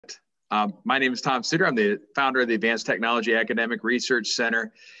My name is Tom Suter. I'm the founder of the Advanced Technology Academic Research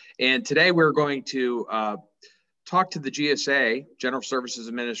Center. And today we're going to talk to the GSA, General Services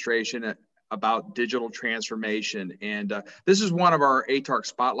Administration, about digital transformation. And this is one of our ATARC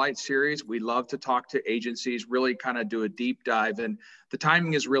Spotlight series. We love to talk to agencies, really kind of do a deep dive. And the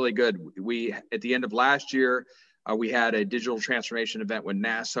timing is really good. At the end of last year, we had a digital transformation event with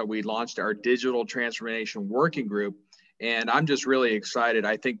NASA. We launched our Digital Transformation Working Group. And I'm just really excited.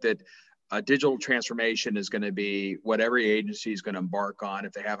 I think that digital transformation is going to be what every agency is going to embark on,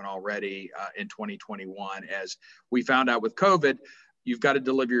 if they haven't already, in 2021. As we found out with COVID, you've got to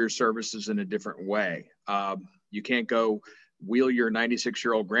deliver your services in a different way. You can't go wheel your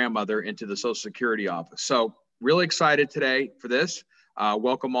 96-year-old grandmother into the Social Security office. So really excited today for this.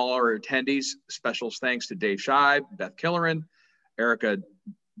 Welcome all our attendees. Special thanks to Dave Shive, Beth Killeran, Erica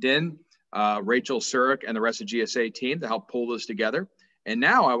Din, Rachel Surik, and the rest of the GSA team to help pull this together. And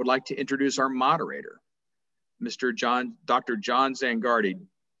now I would like to introduce our moderator, Dr. John Zangardi.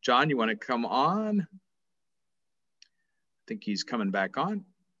 John, you want to come on? I think he's coming back on.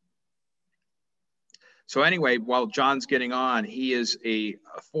 So anyway, while John's getting on, he is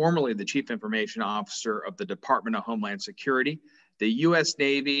formerly the Chief Information Officer of the Department of Homeland Security, the U.S.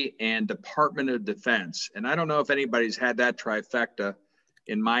 Navy, and Department of Defense. And I don't know if anybody's had that trifecta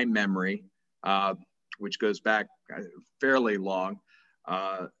in my memory, which goes back fairly long.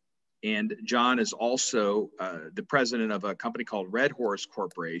 And John is also the president of a company called Red Horse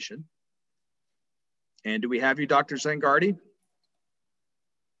Corporation. And do we have you, Dr. Zangardi? Do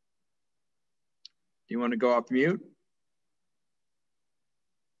you want to go off mute?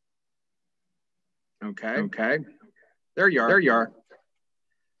 Okay. There you are.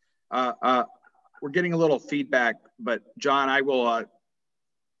 We're getting a little feedback, but John, I will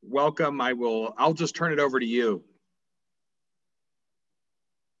welcome. I'll just turn it over to you.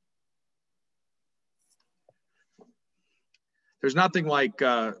 There's nothing like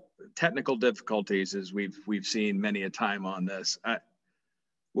technical difficulties, as we've seen many a time on this.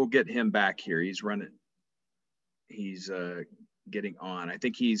 We'll get him back here. He's getting on. I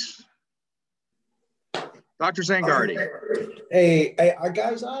think he's Dr. Zangardi. Hey,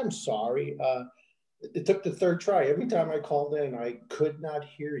 guys, I'm sorry. It took the third try. Every time I called in, I could not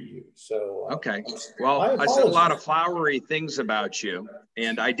hear you. So okay. Well, I said a lot of flowery things about you,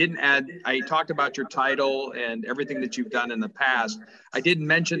 and I talked about your title and everything that you've done in the past. I didn't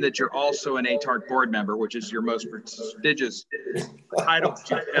mention that you're also an ATARC board member, which is your most prestigious title that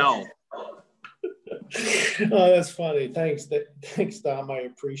you've held. Oh, that's funny. Thanks, Tom. I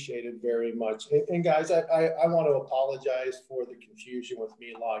appreciate it very much. And guys, I want to apologize for the confusion with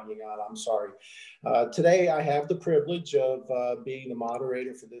me logging on. I'm sorry. Today, I have the privilege of being the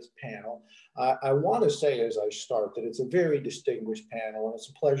moderator for this panel. I want to say as I start that it's a very distinguished panel, and it's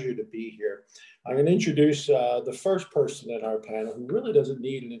a pleasure to be here. I'm going to introduce the first person in our panel who really doesn't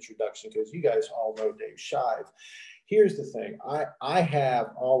need an introduction because you guys all know Dave Shive. Here's the thing. I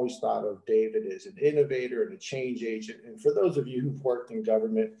have always thought of David as an innovator and a change agent. And for those of you who've worked in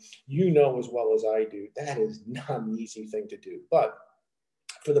government, you know as well as I do, that is not an easy thing to do. But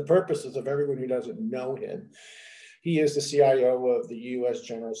for the purposes of everyone who doesn't know him, he is the CIO of the U.S.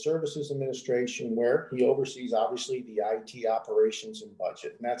 General Services Administration, where he oversees, obviously, the IT operations and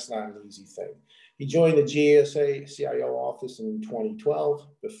budget. And that's not an easy thing. He joined the GSA CIO office in 2012.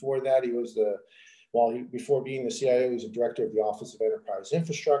 Before that, before being the CIO, he was a director of the Office of Enterprise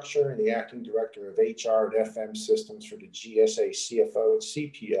Infrastructure and the acting director of HR and FM systems for the GSA CFO and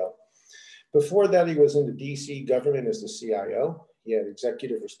CPO. Before that, he was in the DC government as the CIO. He had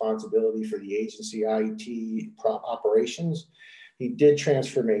executive responsibility for the agency IT operations. He did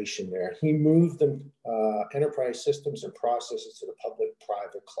transformation there. He moved the enterprise systems and processes to the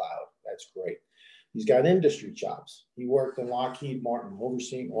public-private cloud. That's great. He's got industry jobs. He worked in Lockheed Martin,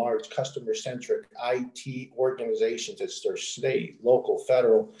 overseeing large customer-centric IT organizations that serve state, local,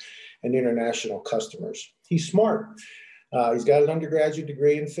 federal, and international customers. He's smart. He's got an undergraduate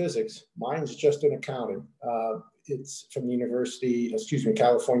degree in physics. Mine's just an accounting. It's from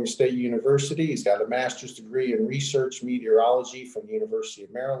California State University. He's got a master's degree in research meteorology from the University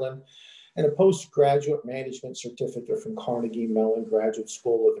of Maryland, and a postgraduate management certificate from Carnegie Mellon Graduate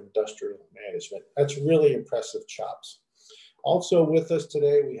School of Industrial Management. That's really impressive chops. Also with us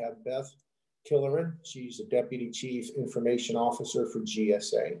today, we have Beth Killeran. She's the Deputy Chief Information Officer for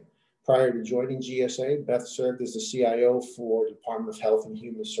GSA. Prior to joining GSA, Beth served as the CIO for Department of Health and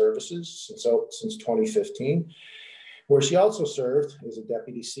Human Services since 2015, where she also served as a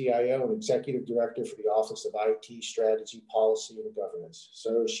Deputy CIO and Executive Director for the Office of IT Strategy, Policy, and Governance.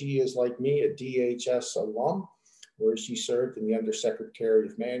 So she is, like me, a DHS alum where she served in the Undersecretary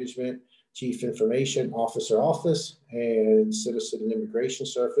of Management, Chief Information Officer Office, and Citizen and Immigration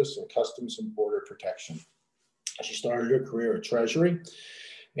Service, and Customs and Border Protection. She started her career at Treasury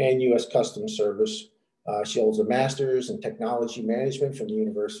and U.S. Customs Service. She holds a master's in technology management from the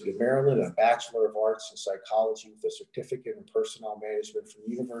University of Maryland and a Bachelor of Arts in psychology with a certificate in personnel management from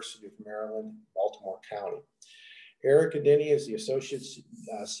the University of Maryland, Baltimore County. Erica Denny is the Associate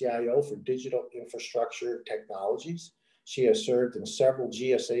CIO for Digital Infrastructure Technologies. She has served in several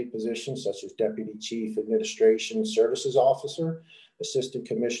GSA positions such as Deputy Chief Administration Services Officer, Assistant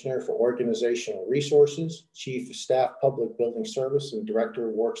Commissioner for Organizational Resources, Chief of Staff Public Building Service, and Director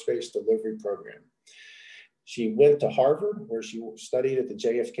of Workspace Delivery Program. She went to Harvard, where she studied at the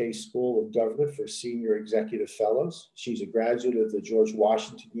JFK School of Government for Senior Executive Fellows. She's a graduate of the George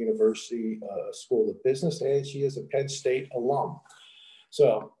Washington University School of Business, and she is a Penn State alum.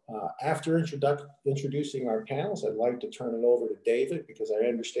 So after introducing our panels, I'd like to turn it over to David, because I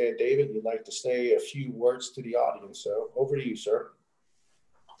understand, David, you'd like to say a few words to the audience. So over to you, sir.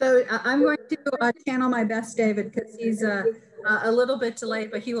 So I'm going to channel my best, David, because he's a little bit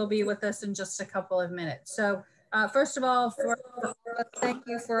delayed, but he will be with us in just a couple of minutes. So first of all, thank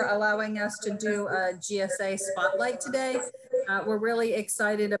you for allowing us to do a GSA Spotlight today. We're really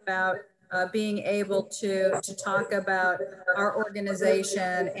excited about being able to talk about our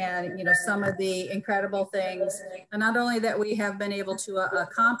organization and, you know, some of the incredible things, and not only that we have been able to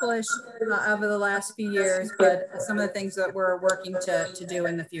accomplish over the last few years, but some of the things that we're working to do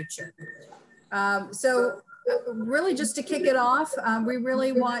in the future. So really just to kick it off, we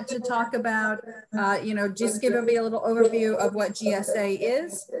really want to talk about, you know, just give a little overview of what GSA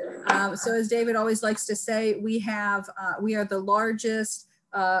is. So as David always likes to say, we are the largest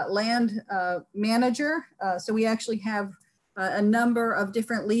land manager. So we actually have a number of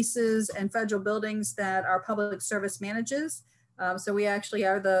different leases and federal buildings that our public service manages. So we actually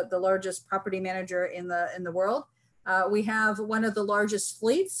are the largest property manager in the world. We have one of the largest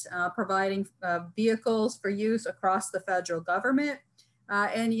fleets providing vehicles for use across the federal government.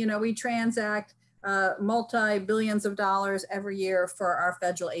 And, you know, we transact multi-billions of dollars every year for our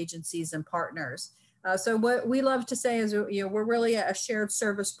federal agencies and partners. So what we love to say is, you know, we're really a shared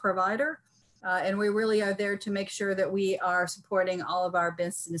service provider, and we really are there to make sure that we are supporting all of our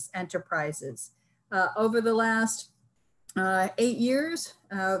business enterprises. Over the last 8 years,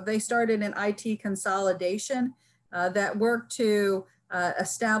 they started an IT consolidation that worked to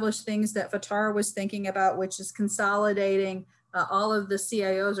establish things that Fatara was thinking about, which is consolidating all of the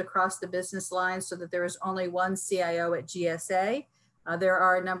CIOs across the business lines so that there is only one CIO at GSA. There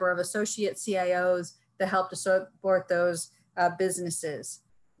are a number of associate CIOs that help to support those businesses.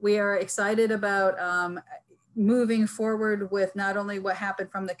 We are excited about moving forward with not only what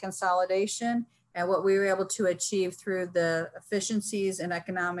happened from the consolidation and what we were able to achieve through the efficiencies and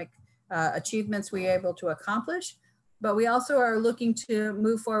economic achievements we were able to accomplish, but we also are looking to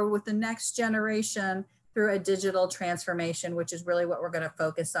move forward with the next generation through a digital transformation, which is really what we're going to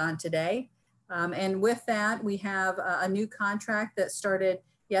focus on today. And with that, we have a new contract that started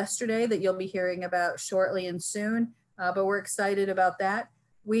yesterday that you'll be hearing about shortly and soon, but we're excited about that.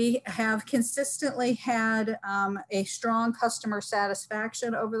 We have consistently had a strong customer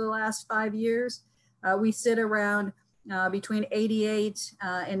satisfaction over the last 5 years. We sit around between 88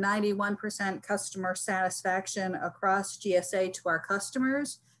 and 91% customer satisfaction across GSA to our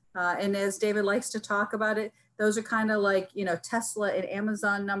customers. And as David likes to talk about it, those are kind of like, you know, Tesla and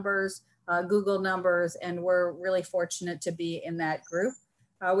Amazon numbers, Google numbers, and we're really fortunate to be in that group.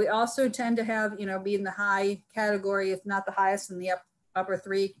 We also tend to have, you know, be in the high category, if not the highest in the upper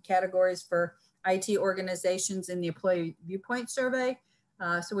 3 categories for IT organizations in the Employee Viewpoint Survey.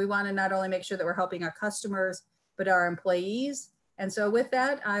 So we want to not only make sure that we're helping our customers, but our employees. And so with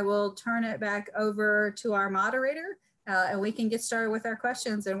that, I will turn it back over to our moderator and we can get started with our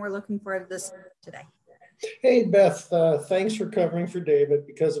questions, and we're looking forward to this today. Hey, Beth, thanks for covering for David.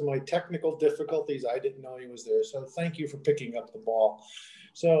 Because of my technical difficulties, I didn't know he was there. So thank you for picking up the ball.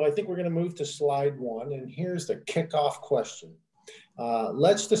 So I think we're going to move to slide 1. And here's the kickoff question.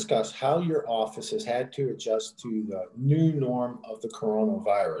 Let's discuss how your office has had to adjust to the new norm of the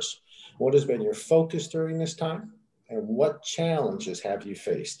coronavirus. What has been your focus during this time? And what challenges have you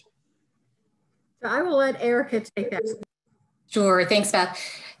faced? So I will let Erica take that. Sure. Thanks, Beth.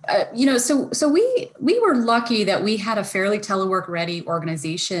 You know, so we were lucky that we had a fairly telework ready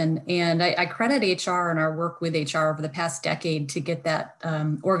organization, and I credit HR and our work with HR over the past decade to get that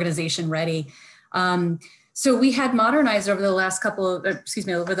organization ready. So we had modernized over the last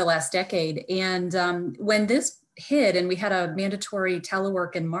over the last decade. And when this hit and we had a mandatory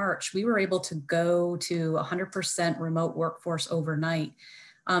telework in March, we were able to go to 100% remote workforce overnight.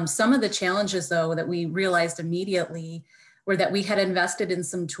 Some of the challenges, though, that we realized immediately were that we had invested in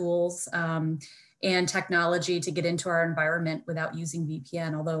some tools and technology to get into our environment without using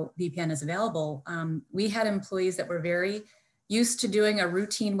VPN, although VPN is available. We had employees that were very used to doing a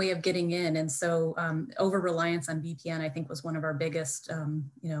routine way of getting in. And so over-reliance on VPN, I think, was one of our biggest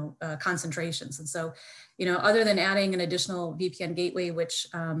concentrations. And so, other than adding an additional VPN gateway, which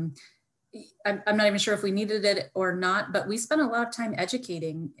I'm not even sure if we needed it or not, but we spent a lot of time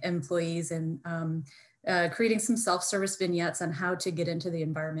educating employees and creating some self-service vignettes on how to get into the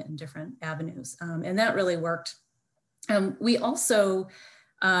environment in different avenues. And that really worked. We also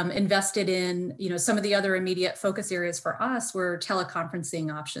invested in, some of the other immediate focus areas for us were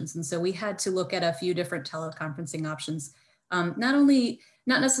teleconferencing options. And so we had to look at a few different teleconferencing options, not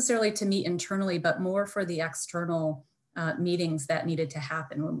necessarily to meet internally, but more for the external meetings that needed to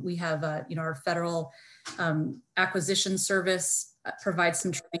happen. We have, our federal acquisition service provides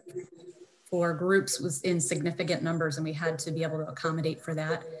some training for groups in significant numbers, and we had to be able to accommodate for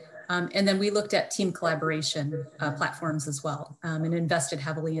that. And then we looked at team collaboration platforms as well, and invested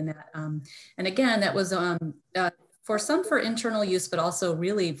heavily in that. And again, that was for some for internal use, but also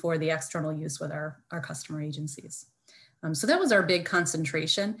really for the external use with our customer agencies. So that was our big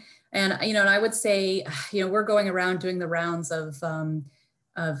concentration. And, and I would say, we're going around doing the rounds of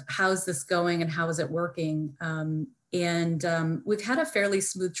how's this going and how is it working? And we've had a fairly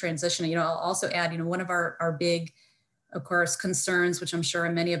smooth transition. I'll also add, one of our big, of course, concerns, which I'm sure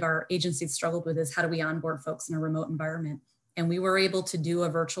many of our agencies struggled with, is how do we onboard folks in a remote environment? And we were able to do a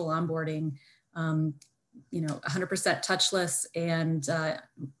virtual onboarding, 100% touchless, and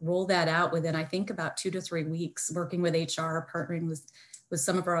roll that out within, I think, about 2 to 3 weeks, working with HR, partnering with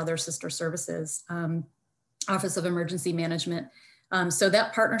some of our other sister services, Office of Emergency Management. So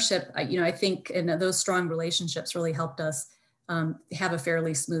that partnership, I think, and those strong relationships really helped us have a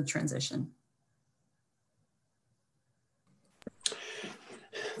fairly smooth transition.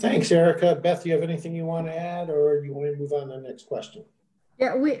 Thanks, Erica. Beth, do you have anything you want to add, or do you want to move on to the next question?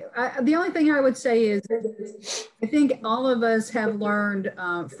 Yeah, the only thing I would say is I think all of us have learned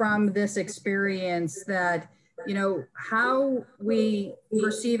from this experience that, how we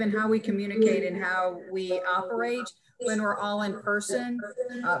perceive and how we communicate and how we operate when we're all in person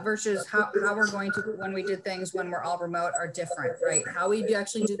versus how we're going to when we did things when we're all remote are different, right? How we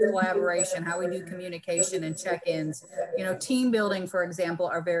actually do collaboration, how we do communication and check-ins, team building, for example,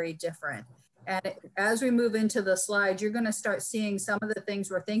 are very different. And as we move into the slides, you're going to start seeing some of the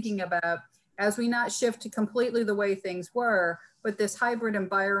things we're thinking about as we not shift to completely the way things were, but this hybrid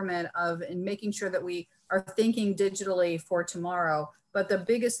environment and making sure that we are thinking digitally for tomorrow. But the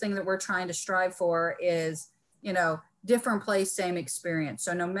biggest thing that we're trying to strive for is, different place, same experience.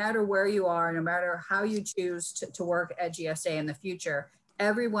 So no matter where you are, no matter how you choose to work at GSA in the future,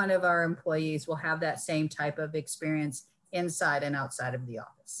 every one of our employees will have that same type of experience inside and outside of the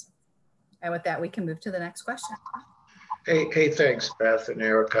office. And with that, we can move to the next question. Hey, thanks, Beth and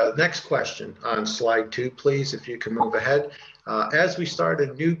Erica. Next question on slide 2, please, if you can move ahead. As we start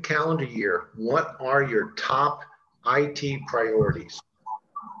a new calendar year, what are your top IT priorities?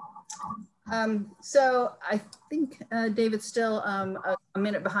 So I think David's still a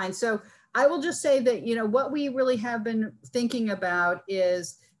minute behind. So I will just say that, what we really have been thinking about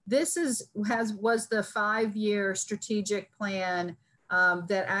is this was the 5-year strategic plan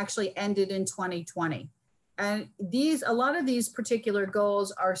that actually ended in 2020. And a lot of these particular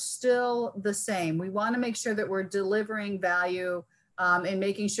goals are still the same. We want to make sure that we're delivering value and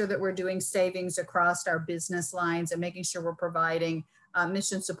making sure that we're doing savings across our business lines and making sure we're providing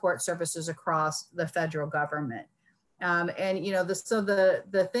mission support services across the federal government. And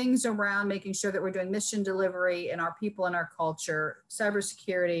the things around making sure that we're doing mission delivery and our people and our culture,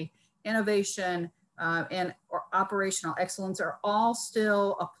 cybersecurity, innovation, and operational excellence are all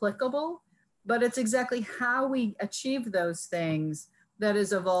still applicable, but it's exactly how we achieve those things that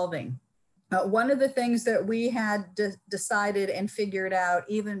is evolving. One of the things that we had decided and figured out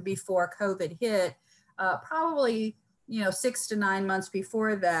even before COVID hit, probably 6 to 9 months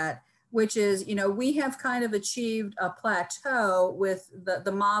before that, which is, we have kind of achieved a plateau with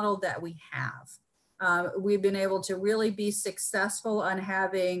the model that we have. We've been able to really be successful on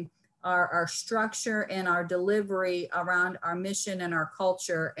having our structure and our delivery around our mission and our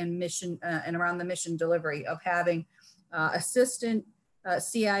culture and mission and around the mission delivery of having assistant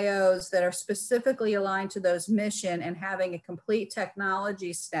CIOs that are specifically aligned to those mission and having a complete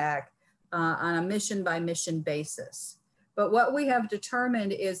technology stack on a mission by mission basis. But what we have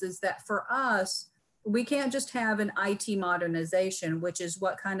determined is that for us, we can't just have an IT modernization, which is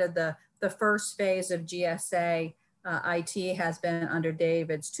what kind of the first phase of GSA IT has been under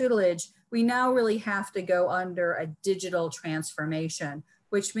David's tutelage. We now really have to go under a digital transformation,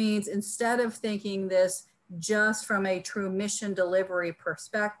 which means instead of thinking this just from a true mission delivery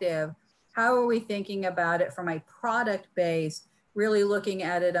perspective, how are we thinking about it from a product base, really looking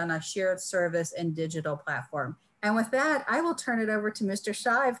at it on a shared service and digital platform? And with that, I will turn it over to Mr.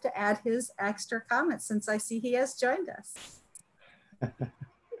 Shive to add his extra comments since I see he has joined us.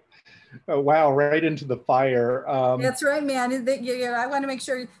 Oh, wow, right into the fire. That's right, man. I want to make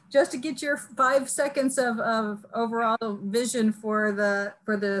sure just to get your 5 seconds of overall vision for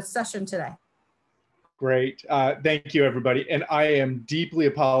the session today. Great. Thank you, everybody. And I am deeply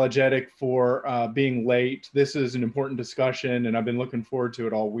apologetic for being late. This is an important discussion, and I've been looking forward to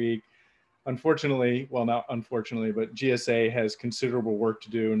it all week. Unfortunately, well, not unfortunately, but GSA has considerable work to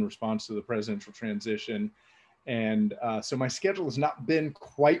do in response to the presidential transition. And so my schedule has not been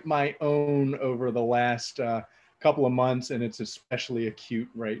quite my own over the last couple of months, and it's especially acute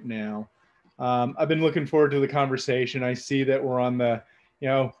right now. I've been looking forward to the conversation. I see that we're on the,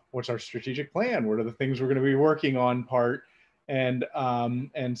 what's our strategic plan? What are the things we're going to be working on part? And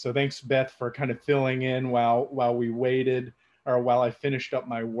so thanks, Beth, for kind of filling in while we waited, or while I finished up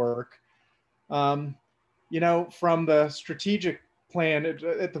my work. From the strategic plan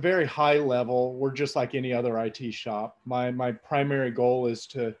at the very high level, we're just like any other IT shop. My primary goal is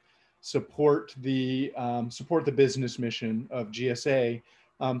to support the business mission of GSA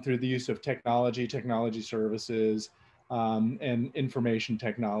through the use of technology services, and information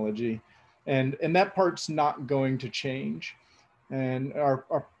technology, and that part's not going to change. And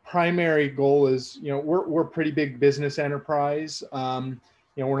our primary goal is, we're a pretty big business enterprise.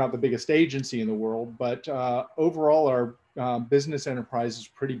 We're not the biggest agency in the world, but overall our business enterprise is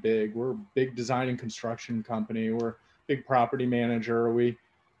pretty big. We're a big design and construction company. We're a big property manager. We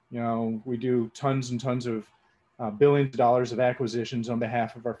do tons and tons of billions of dollars of acquisitions on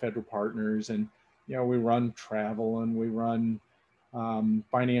behalf of our federal partners. And, we run travel, and we run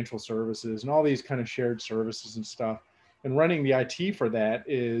financial services and all these kind of shared services and stuff. And running the IT for that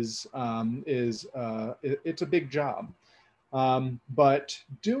it's a big job. But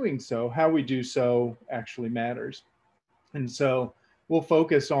doing so, how we do so actually matters. And so we'll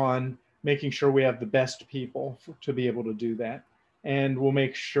focus on making sure we have the best people to be able to do that. And we'll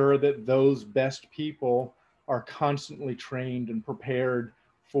make sure that those best people are constantly trained and prepared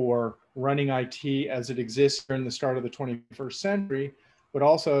for running IT as it exists during the start of the 21st century, but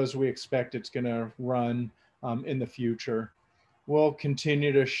also as we expect it's going to run in the future. We'll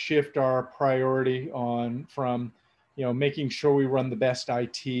continue to shift our priority from making sure we run the best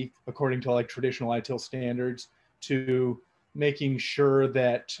IT according to like traditional IT standards, to making sure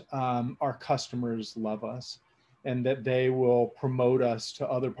that our customers love us, and that they will promote us to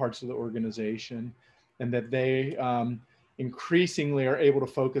other parts of the organization, and that they increasingly are able to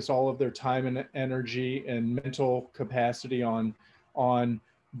focus all of their time and energy and mental capacity on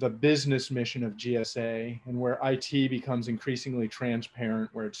the business mission of GSA, and where IT becomes increasingly transparent,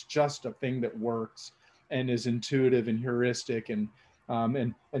 where it's just a thing that works and is intuitive and heuristic and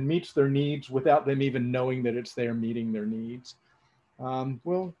meets their needs without them even knowing that it's there meeting their needs.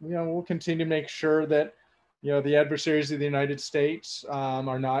 We'll continue to make sure that the adversaries of the United States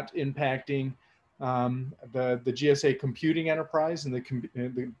are not impacting the GSA computing enterprise and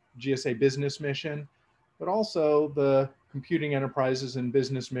the GSA business mission, but also the computing enterprises and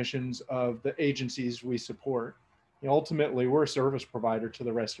business missions of the agencies we support. Ultimately, we're a service provider to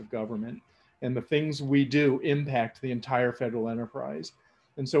the rest of government, and the things we do impact the entire federal enterprise.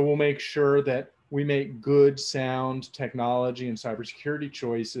 And so we'll make sure that we make good, sound technology and cybersecurity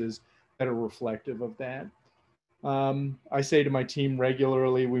choices that are reflective of that. I say to my team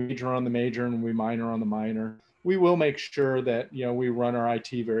regularly, we major on the major and we minor on the minor. We will make sure that we run our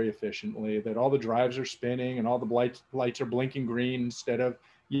IT very efficiently, that all the drives are spinning and all the lights are blinking green instead of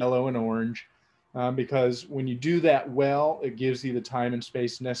yellow and orange. Because when you do that well, it gives you the time and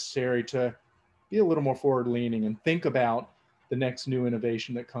space necessary to be a little more forward-leaning and think about the next new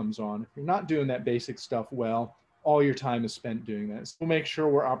innovation that comes on. If you're not doing that basic stuff well, all your time is spent doing that. So we'll make sure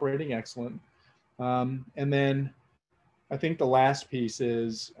we're operating excellent. And then I think the last piece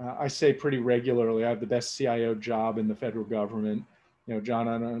is, I say pretty regularly, I have the best CIO job in the federal government. John,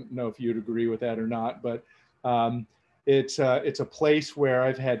 I don't know if you'd agree with that or not, but it's a place where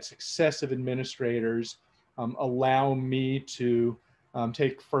I've had successive administrators allow me to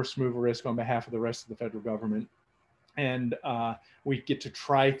take first mover risk on behalf of the rest of the federal government. And we get to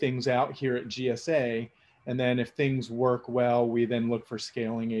try things out here at GSA. And then if things work well, we then look for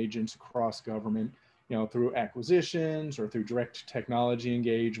scaling agents across government through acquisitions or through direct technology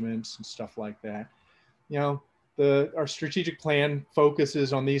engagements and stuff like that. Our strategic plan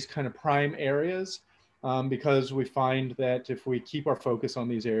focuses on these kind of prime areas because we find that if we keep our focus on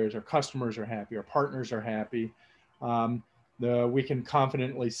these areas, our customers are happy, our partners are happy. We can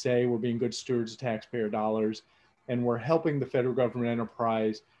confidently say we're being good stewards of taxpayer dollars, and we're helping the federal government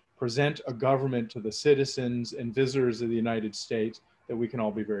enterprise present a government to the citizens and visitors of the United States that we can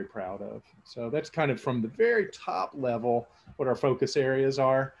all be very proud of. So that's kind of from the very top level what our focus areas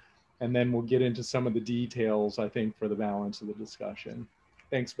are. And then we'll get into some of the details, I think, for the balance of the discussion.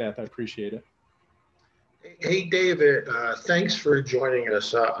 Thanks, Beth. I appreciate it. Hey, David, thanks for joining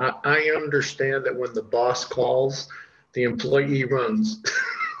us. I understand that when the boss calls, the employee runs.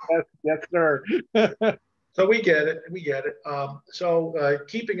 Yes, sir. So we get it.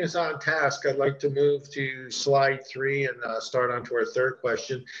 Keeping us on task, I'd like to move to slide 3 and start on to our third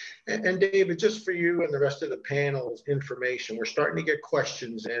question. And David, just for you and the rest of the panel's information, we're starting to get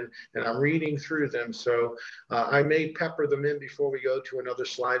questions in, and I'm reading through them. So I may pepper them in before we go to another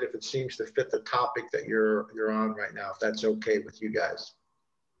slide if it seems to fit the topic that you're on right now, if that's okay with you guys.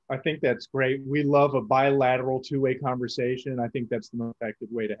 I think that's great. We love a bilateral two-way conversation. I think that's the most effective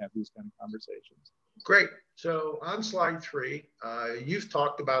way to have these kind of conversations. Great. So on slide 3, you've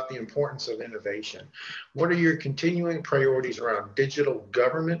talked about the importance of innovation. What are your continuing priorities around digital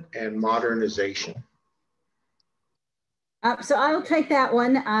government and modernization? So I'll take that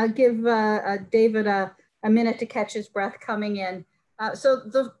one. I'll give David a minute to catch his breath coming in. So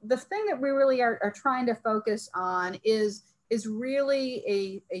the thing that we really are trying to focus on is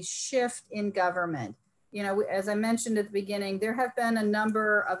really a shift in government. As I mentioned at the beginning, there have been a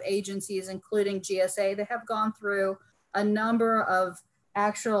number of agencies, including GSA, that have gone through a number of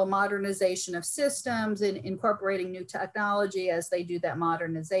actual modernization of systems and incorporating new technology as they do that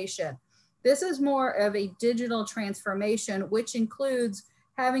modernization. This is more of a digital transformation, which includes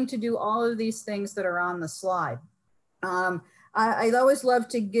having to do all of these things that are on the slide. I always love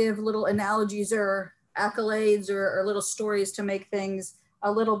to give little analogies or accolades or little stories to make things a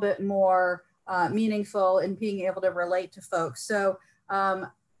little bit more meaningful and being able to relate to folks. So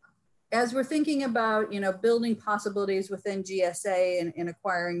as we're thinking about, building possibilities within GSA and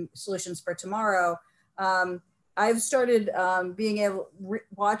acquiring solutions for tomorrow, I've started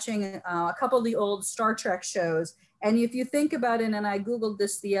watching a couple of the old Star Trek shows. And if you think about it, and I Googled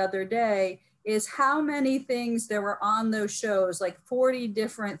this the other day, is how many things there were on those shows, like 40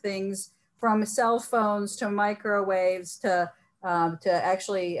 different things, from cell phones to microwaves to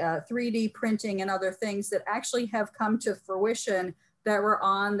actually 3D printing and other things that actually have come to fruition that were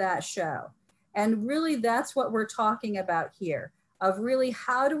on that show. And really that's what we're talking about here, of really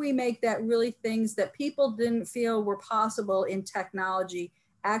how do we make that really things that people didn't feel were possible in technology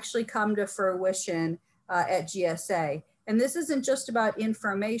actually come to fruition at GSA. And this isn't just about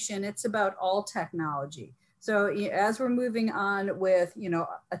information, it's about all technology. So as we're moving on with,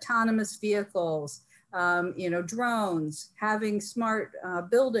 autonomous vehicles, drones, having smart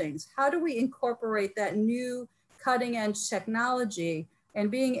buildings, how do we incorporate that new cutting edge technology and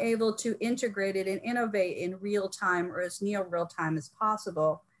being able to integrate it and innovate in real time or as near real time as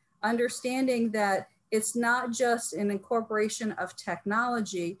possible, understanding that it's not just an incorporation of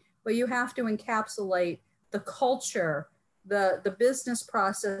technology, but you have to encapsulate the culture, the business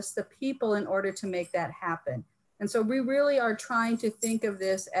process, the people in order to make that happen. And so we really are trying to think of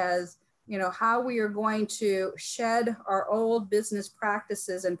this as, how we are going to shed our old business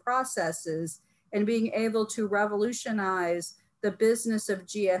practices and processes and being able to revolutionize the business of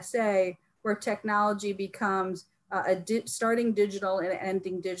GSA, where technology becomes starting digital and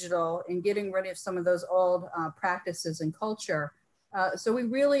ending digital and getting rid of some of those old practices and culture. So we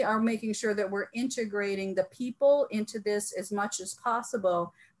really are making sure that we're integrating the people into this as much as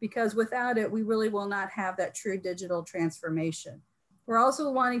possible, because without it, we really will not have that true digital transformation. We're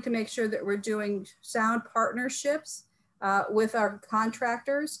also wanting to make sure that we're doing sound partnerships with our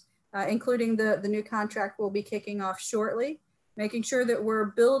contractors, including the new contract we'll be kicking off shortly, making sure that we're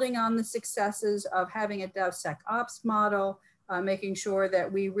building on the successes of having a DevSecOps model, making sure that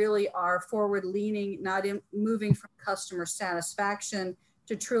we really are forward leaning, not moving from customer satisfaction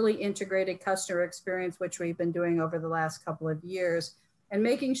to truly integrated customer experience, which we've been doing over the last couple of years, and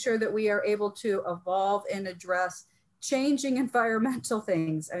making sure that we are able to evolve and address changing environmental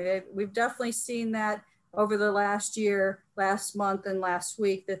things. We've definitely seen that over the last year, last month, and last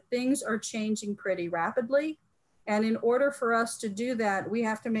week, that things are changing pretty rapidly. And in order for us to do that, we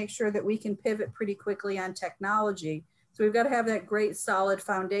have to make sure that we can pivot pretty quickly on technology. So we've got to have that great solid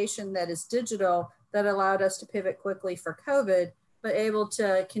foundation that is digital that allowed us to pivot quickly for COVID, but able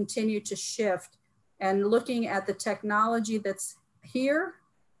to continue to shift and looking at the technology that's here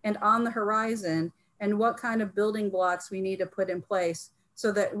and on the horizon, and what kind of building blocks we need to put in place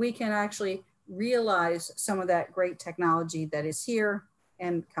so that we can actually realize some of that great technology that is here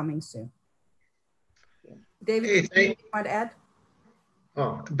and coming soon. David, Hey, you want to add?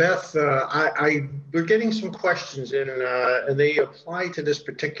 Oh, Beth, we're getting some questions in, and they apply to this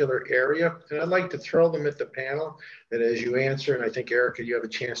particular area, and I'd like to throw them at the panel. And as you answer, and I think Erica, you have a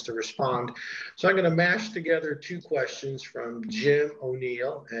chance to respond. So I'm going to mash together two questions from Jim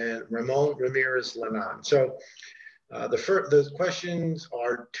O'Neill and Ramon Ramirez Lenon. So the questions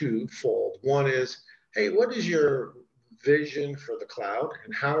are twofold. One is, hey, what is your vision for the cloud,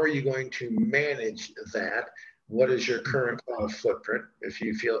 and how are you going to manage that? What is your current cloud footprint, if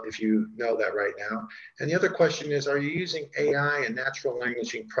you know that right now? And the other question is, are you using AI and natural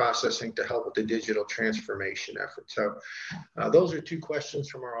language processing to help with the digital transformation effort? So those are two questions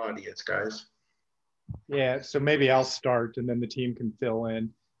from our audience, guys. Yeah, so maybe I'll start and then the team can fill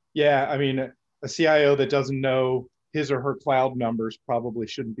in. Yeah, I mean, a CIO that doesn't know his or her cloud numbers probably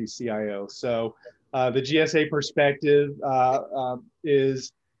shouldn't be CIO. So the GSA perspective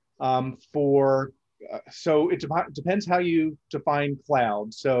is so it depends how you define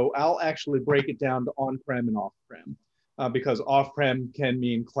cloud. So I'll actually break it down to on-prem and off-prem because off-prem can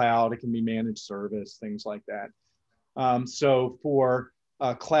mean cloud, it can be managed service, things like that. So for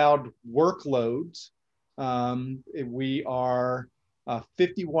cloud workloads, we are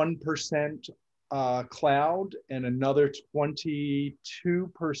 51% cloud and another 22%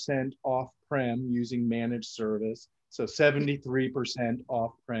 off-prem using managed service. So 73%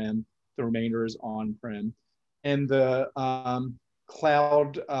 off-prem. The remainder is on-prem. And the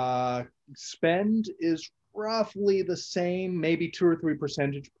cloud spend is roughly the same, maybe 2 or 3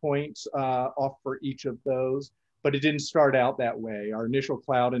 percentage points off for each of those, but it didn't start out that way. Our initial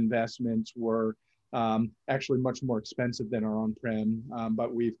cloud investments were actually much more expensive than our on-prem,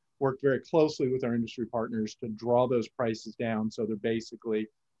 but we've worked very closely with our industry partners to draw those prices down so they're basically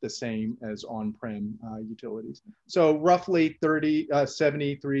the same as on-prem utilities. So roughly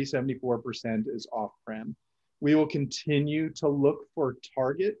 73, 74% is off-prem. We will continue to look for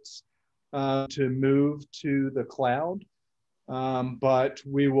targets to move to the cloud, but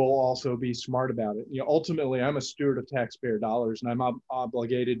we will also be smart about it. You know, ultimately, I'm a steward of taxpayer dollars, and I'm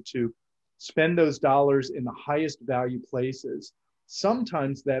obligated to spend those dollars in the highest value places.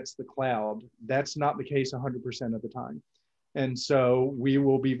 Sometimes that's the cloud. That's not the case 100% of the time. And so we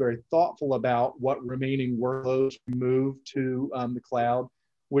will be very thoughtful about what remaining workloads move to the cloud,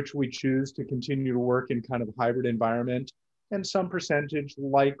 which we choose to continue to work in kind of a hybrid environment. And some percentage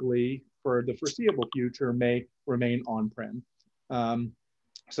likely for the foreseeable future may remain on-prem. So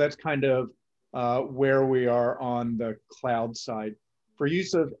that's kind of where we are on the cloud side. For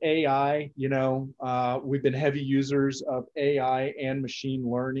use of AI, you know, we've been heavy users of AI and machine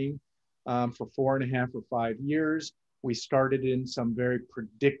learning for 4.5 or 5 years. We started in some very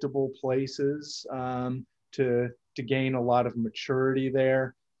predictable places to gain a lot of maturity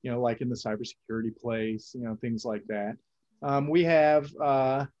there, you know, like in the cybersecurity place, you know, things like that. We have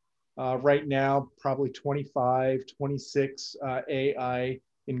right now probably 25, 26 AI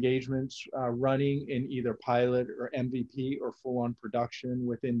engagements running in either pilot or MVP or full-on production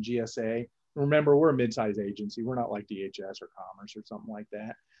within GSA. Remember, we're a mid-size agency. We're not like DHS or Commerce or something like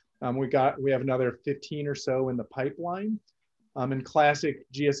that. We have another 15 or so in the pipeline. In classic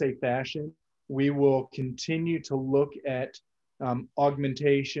GSA fashion, we will continue to look at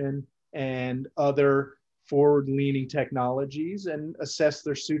augmentation and other forward-leaning technologies and assess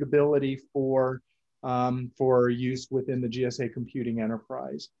their suitability for use within the GSA computing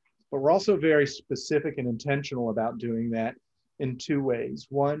enterprise. But we're also very specific and intentional about doing that in 2 ways.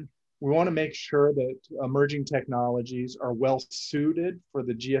 One, we want to make sure that emerging technologies are well suited for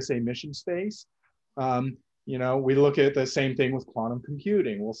the GSA mission space. You know, we look at the same thing with quantum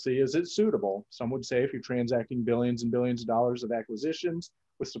computing. We'll see, is it suitable? Some would say if you're transacting billions and billions of dollars of acquisitions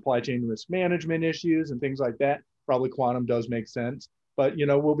with supply chain risk management issues and things like that, probably quantum does make sense. But, you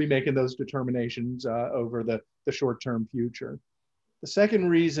know, we'll be making those determinations over the short-term future. The second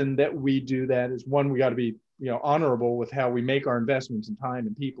reason that we do that is, one, we got to be, you know, honorable with how we make our investments in time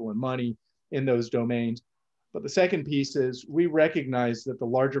and people and money in those domains. But the second piece is we recognize that the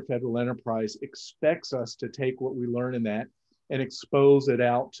larger federal enterprise expects us to take what we learn in that and expose it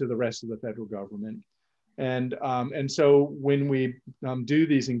out to the rest of the federal government. And so when we do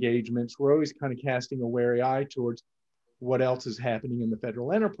these engagements, we're always kind of casting a wary eye towards what else is happening in the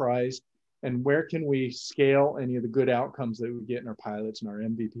federal enterprise and where can we scale any of the good outcomes that we get in our pilots and our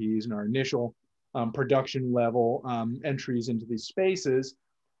MVPs and our initial production level entries into these spaces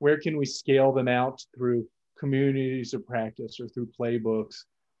where can we scale them out through communities of practice or through playbooks.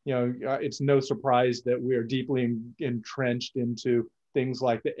 It's no surprise that we are deeply entrenched into things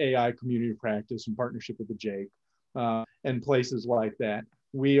like the AI community of practice in partnership with the JAIC and places like that.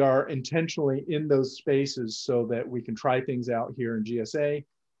 We are intentionally in those spaces so that we can try things out here in GSA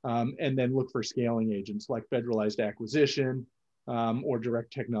and then look for scaling agents like federalized acquisition or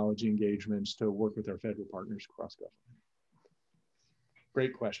direct technology engagements to work with our federal partners across government.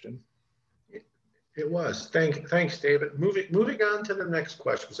 Great question. It was. Thanks, David. Moving on to the next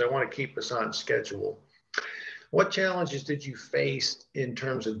question, because I want to keep us on schedule. What challenges did you face in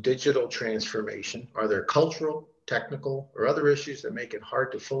terms of digital transformation? Are there cultural, technical, or other issues that make it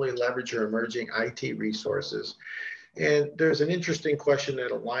hard to fully leverage your emerging IT resources? And there's an interesting question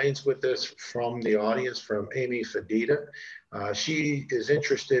that aligns with this from the audience, from Amy Fadita. She is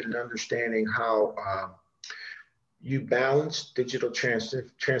interested in understanding how you balance digital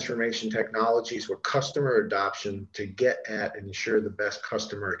transformation technologies with customer adoption to get at and ensure the best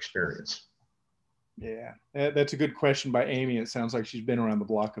customer experience. Yeah, that's a good question by Amy. It sounds like she's been around the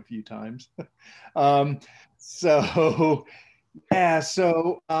block a few times.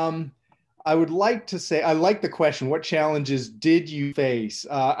 I would like to say, I like the question, what challenges did you face?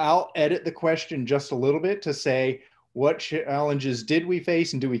 I'll edit the question just a little bit to say, what challenges did we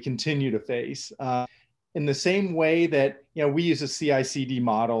face and do we continue to face? In the same way that we use a CI/CD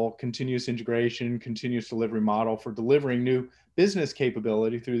model, continuous integration, continuous delivery model for delivering new business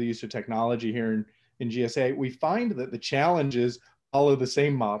capability through the use of technology here in GSA, we find that the challenges follow the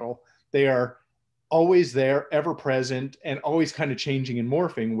same model. They are always there, ever present, and always kind of changing and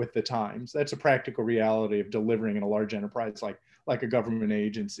morphing with the times. That's a practical reality of delivering in a large enterprise like a government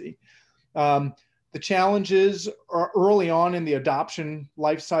agency. The challenges early on in the adoption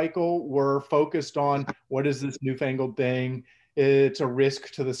life cycle were focused on what is this newfangled thing? It's a risk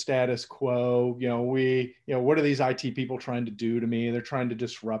to the status quo. What are these IT people trying to do to me? They're trying to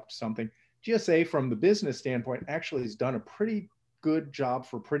disrupt something. GSA, from the business standpoint, actually has done a pretty good job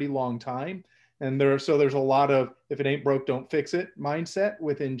for a pretty long time. And there's a lot of, if it ain't broke, don't fix it mindset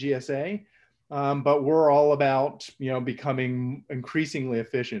within GSA. But we're all about, becoming increasingly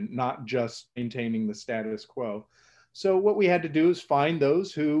efficient, not just maintaining the status quo. So what we had to do is find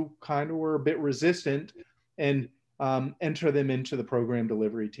those who kind of were a bit resistant and enter them into the program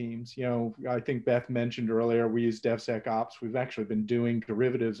delivery teams. I think Beth mentioned earlier, we use DevSecOps. We've actually been doing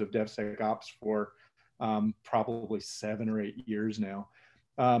derivatives of DevSecOps for probably 7 or 8 years now.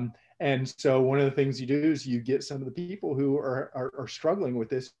 And so one of the things you do is you get some of the people who are struggling with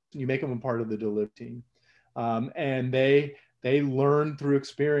this, and you make them a part of the delivery team. And they learn through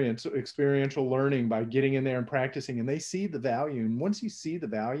experiential learning by getting in there and practicing, and they see the value. And once you see the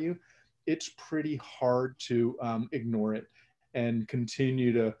value, it's pretty hard to ignore it and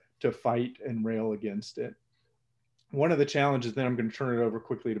continue to fight and rail against it. One of the challenges, then I'm going to turn it over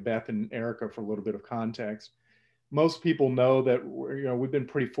quickly to Beth and Erica for a little bit of context. Most people know that we've been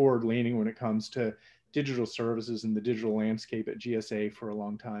pretty forward leaning when it comes to digital services and the digital landscape at GSA for a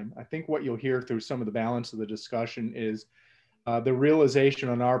long time. I think what you'll hear through some of the balance of the discussion is the realization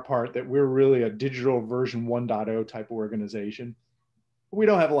on our part that we're really a digital version 1.0 type of organization. We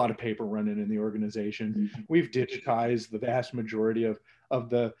don't have a lot of paper running in the organization. We've digitized the vast majority of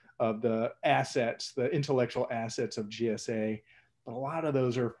the assets, the intellectual assets of GSA. But a lot of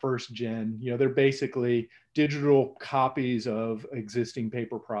those are first gen. They're basically digital copies of existing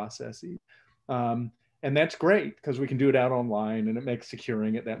paper processes. And that's great because we can do it out online and it makes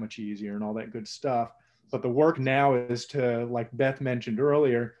securing it that much easier and all that good stuff. But the work now is to, like Beth mentioned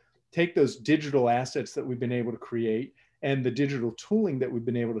earlier, take those digital assets that we've been able to create and the digital tooling that we've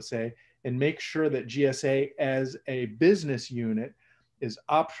been able to say and make sure that GSA as a business unit is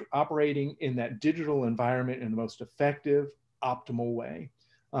operating in that digital environment in the most effective, optimal way.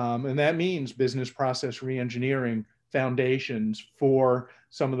 And that means business process reengineering foundations for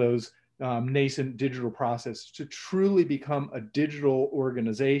some of those nascent digital processes to truly become a digital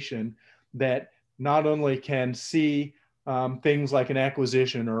organization that not only can see things like an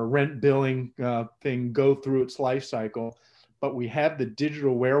acquisition or a rent billing thing go through its life cycle, but we have the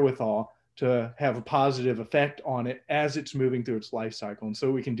digital wherewithal to have a positive effect on it as it's moving through its life cycle. And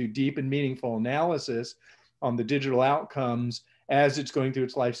so we can do deep and meaningful analysis on the digital outcomes as it's going through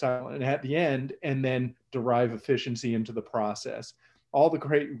its life cycle and at the end, and then derive efficiency into the process. All the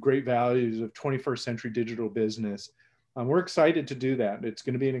great values of 21st century digital business. We're excited to do that. It's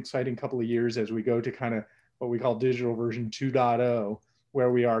going to be an exciting couple of years as we go to kind of what we call digital version 2.0,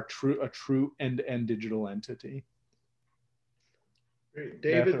 where we are a true end-to-end digital entity. Great.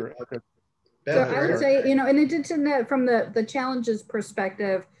 David, So I would say, in addition to that, from the challenges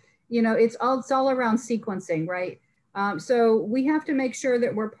perspective, it's all around sequencing, right? So we have to make sure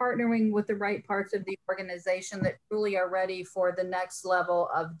that we're partnering with the right parts of the organization that truly are ready for the next level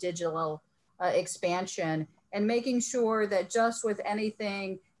of digital expansion, and making sure that just with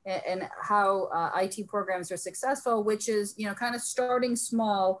anything and how IT programs are successful, which is, kind of starting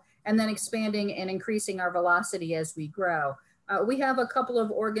small and then expanding and increasing our velocity as we grow. We have a couple of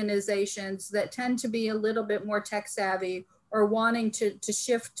organizations that tend to be a little bit more tech savvy or wanting to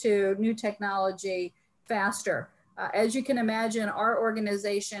shift to new technology faster. As you can imagine, our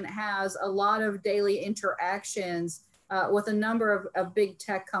organization has a lot of daily interactions with a number of big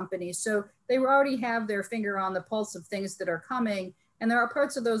tech companies. So they already have their finger on the pulse of things that are coming. And there are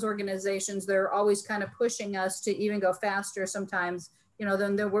parts of those organizations that are always kind of pushing us to even go faster sometimes,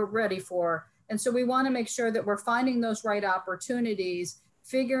 than we're ready for. And so we want to make sure that we're finding those right opportunities,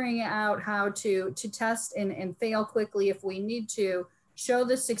 figuring out how to test and fail quickly if we need to, show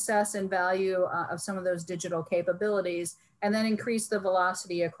the success and value of some of those digital capabilities, and then increase the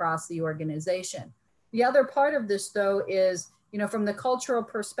velocity across the organization. The other part of this, though, is, from the cultural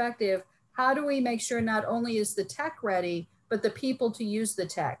perspective, how do we make sure not only is the tech ready, but the people to use the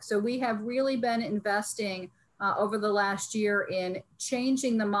tech? So we have really been investing over the last year in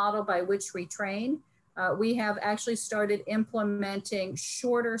changing the model by which we train. We have actually started implementing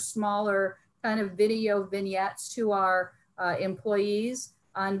shorter, smaller kind of video vignettes to our employees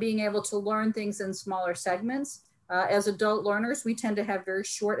on being able to learn things in smaller segments. As adult learners, we tend to have very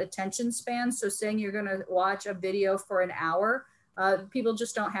short attention spans. So saying you're going to watch a video for an hour, people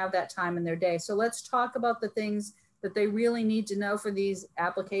just don't have that time in their day. So let's talk about the things that they really need to know for these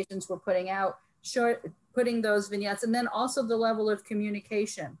applications we're putting out, putting those vignettes, and then also the level of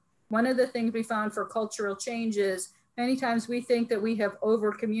communication. One of the things we found for cultural change is many times we think that we have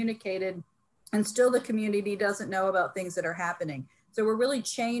over communicated and still the community doesn't know about things that are happening. So we're really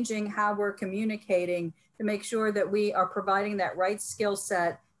changing how we're communicating to make sure that we are providing that right skill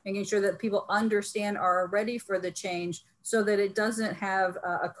set, making sure that people understand, are ready for the change, so that it doesn't have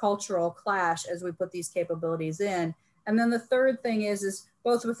a cultural clash as we put these capabilities in. And then the third thing is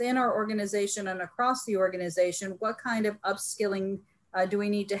both within our organization and across the organization, what kind of upskilling do we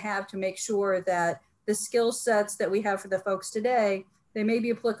need to have to make sure that the skill sets that we have for the folks today, they may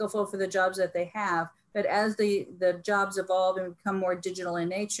be applicable for the jobs that they have, but as the jobs evolve and become more digital in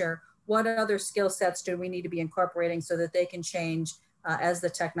nature, what other skill sets do we need to be incorporating so that they can change as the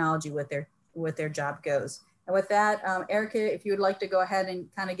technology with their job goes? And with that, Erica, if you would like to go ahead and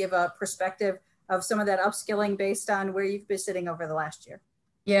kind of give a perspective of some of that upskilling based on where you've been sitting over the last year.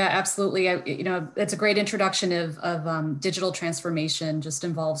 Yeah, absolutely. It's a great introduction of digital transformation. Just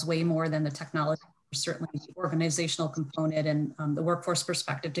involves way more than the technology, certainly the organizational component and the workforce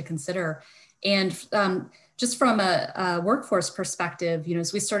perspective to consider. And just from a workforce perspective,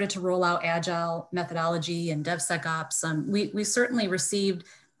 as we started to roll out agile methodology and DevSecOps, we certainly received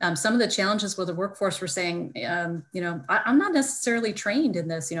some of the challenges where the workforce were saying, I'm not necessarily trained in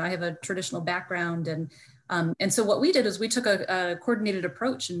this. I have a traditional background, and so what we did is we took a coordinated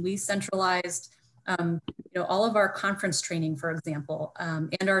approach, and we centralized, all of our conference training, for example,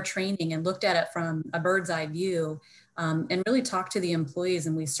 and our training, and looked at it from a bird's eye view, and really talked to the employees,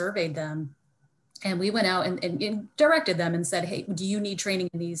 and we surveyed them. And we went out and directed them and said, hey, do you need training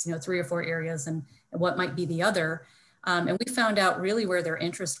in these, 3 or 4 areas, and what might be the other? And we found out really where their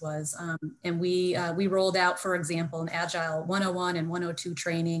interest was. And we rolled out, for example, an Agile 101 and 102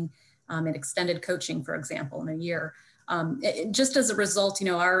 training and extended coaching, for example, in a year. Just as a result,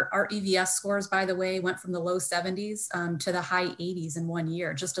 our EVS scores, by the way, went from the low 70s to the high 80s in 1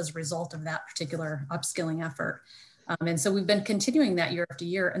 year, just as a result of that particular upskilling effort. And so we've been continuing that year after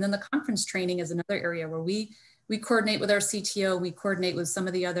year. And then the conference training is another area where we coordinate with our CTO, we coordinate with some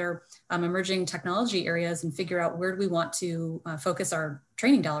of the other emerging technology areas and figure out where do we want to focus our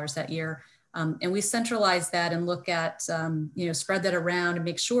training dollars that year. And we centralize that and look at, spread that around and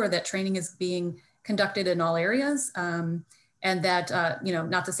make sure that training is being conducted in all areas, and that,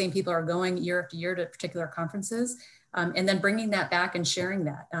 not the same people are going year after year to particular conferences. And then bringing that back and sharing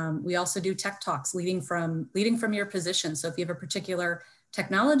that. We also do tech talks, leading from your position. So if you have a particular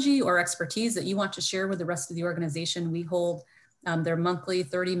technology or expertise that you want to share with the rest of the organization, we hold their monthly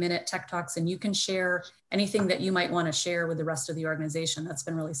 30-minute tech talks, and you can share anything that you might want to share with the rest of the organization. That's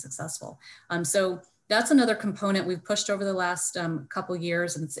been really successful. So that's another component we've pushed over the last couple of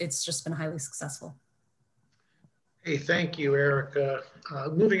years, and it's just been highly successful. Hey, thank you, Erica.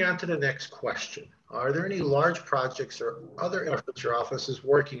 Moving on to the next question. Are there any large projects or other efforts your office is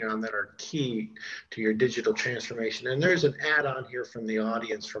working on that are key to your digital transformation? And there's an add-on here from the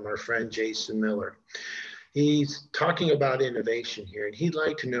audience from our friend Jason Miller. He's talking about innovation here, and he'd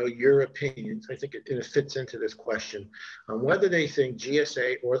like to know your opinions. I think it fits into this question on whether they think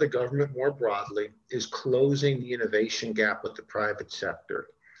GSA or the government more broadly is closing the innovation gap with the private sector.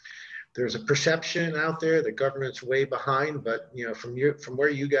 There's a perception out there that government's way behind, but from where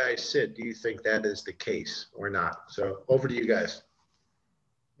you guys sit, do you think that is the case or not? So over to you guys.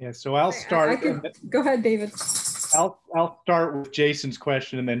 Yeah, so I'll start. Go ahead, David. I'll start with Jason's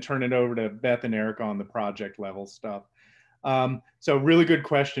question and then turn it over to Beth and Erica on the project level stuff. So really good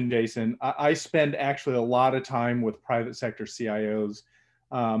question, Jason. I spend actually a lot of time with private sector CIOs.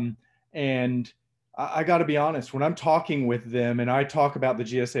 And I got to be honest, when I'm talking with them and I talk about the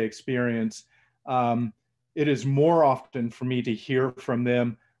GSA experience, it is more often for me to hear from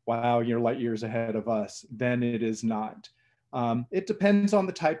them, wow, you're light years ahead of us, than it is not. It depends on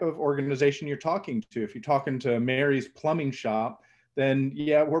the type of organization you're talking to. If you're talking to Mary's plumbing shop, then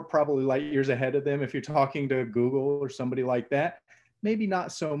yeah, we're probably light years ahead of them. If you're talking to Google or somebody like that, maybe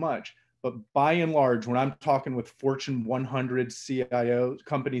not so much. But by and large, when I'm talking with Fortune 100 CIOs,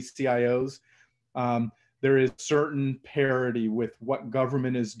 company CIOs, there is certain parity with what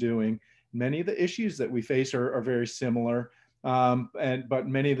government is doing. Many of the issues that we face are very similar, but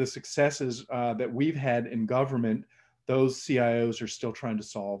many of the successes that we've had in government, those CIOs are still trying to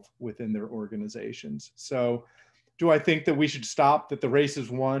solve within their organizations. So do I think that we should stop, that the race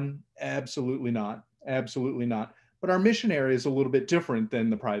is won? Absolutely not. Absolutely not. But our mission area is a little bit different than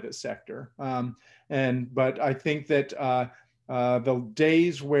the private sector. But I think that the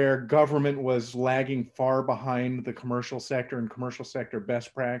days where government was lagging far behind the commercial sector and commercial sector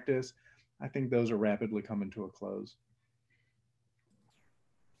best practice, I think those are rapidly coming to a close.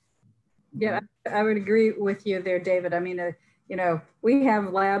 Yeah, I would agree with you there, David. I mean, we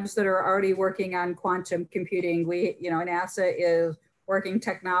have labs that are already working on quantum computing. NASA is working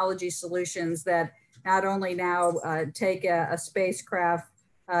technology solutions that not only now take a spacecraft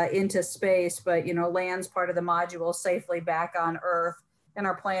into space, but, lands part of the module safely back on Earth, and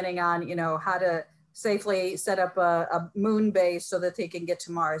are planning on, how to safely set up a moon base so that they can get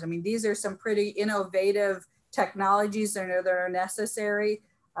to Mars. I mean, these are some pretty innovative technologies that are necessary.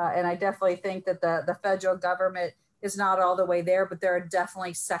 And I definitely think that the federal government is not all the way there, but there are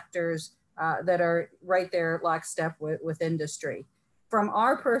definitely sectors that are right there lockstep with industry. From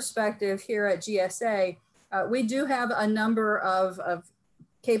our perspective here at GSA, we do have a number of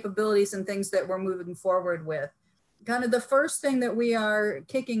capabilities and things that we're moving forward with. Kind of the first thing that we are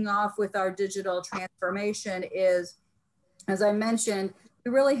kicking off with our digital transformation is, as I mentioned,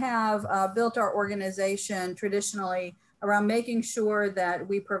 we really have built our organization traditionally around making sure that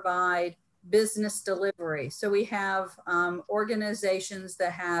we provide business delivery. So we have organizations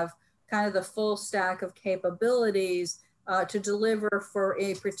that have kind of the full stack of capabilities to deliver for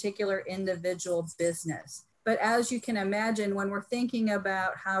a particular individual business. But as you can imagine, when we're thinking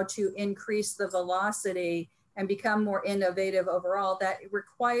about how to increase the velocity and become more innovative overall, that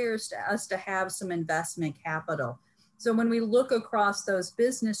requires us to have some investment capital. So when we look across those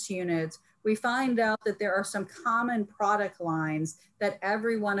business units, we find out that there are some common product lines that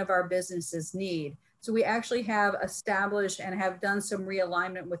every one of our businesses need. So we actually have established and have done some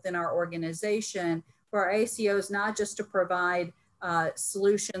realignment within our organization for our ACOs, not just to provide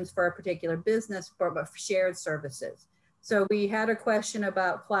solutions for a particular business, but for shared services. So we had a question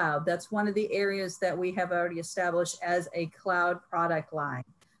about cloud. That's one of the areas that we have already established as a cloud product line.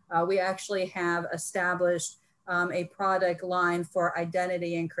 We actually have established a product line for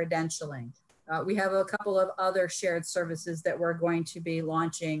identity and credentialing. We have a couple of other shared services that we're going to be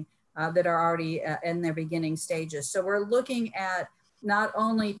launching that are already in their beginning stages. So we're looking at not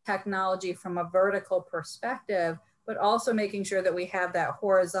only technology from a vertical perspective, but also making sure that we have that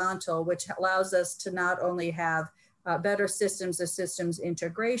horizontal, which allows us to not only have better systems to systems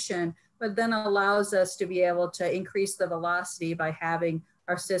integration, but then allows us to be able to increase the velocity by having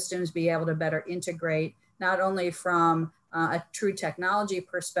our systems be able to better integrate, not only from a true technology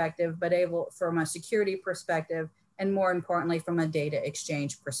perspective, but from a security perspective, and more importantly, from a data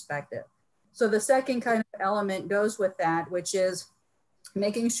exchange perspective. So the second kind of element goes with that, which is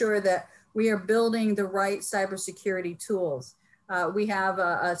making sure that we are building the right cybersecurity tools. We have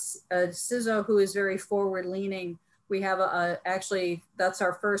a CISO who is very forward leaning. We have actually, that's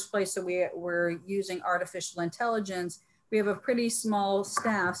our first place that we're using artificial intelligence. We have a pretty small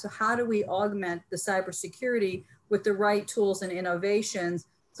staff. So how do we augment the cybersecurity with the right tools and innovations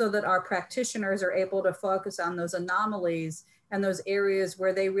so that our practitioners are able to focus on those anomalies and those areas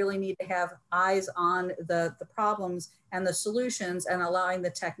where they really need to have eyes on the problems and the solutions, and allowing the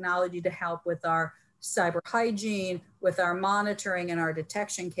technology to help with our cyber hygiene, with our monitoring and our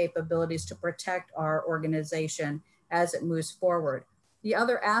detection capabilities to protect our organization as it moves forward. The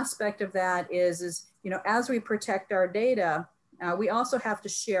other aspect of that is as we protect our data, we also have to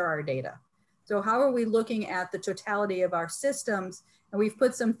share our data. So how are we looking at the totality of our systems? And we've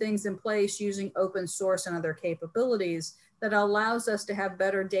put some things in place using open source and other capabilities that allows us to have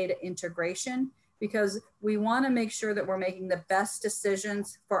better data integration, because we want to make sure that we're making the best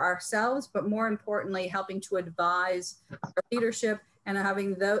decisions for ourselves, but more importantly, helping to advise our leadership and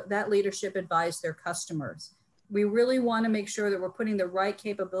having that leadership advise their customers. We really want to make sure that we're putting the right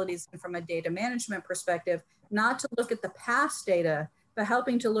capabilities in from a data management perspective, not to look at the past data, but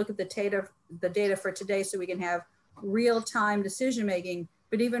helping to look at the data for today so we can have real-time decision-making,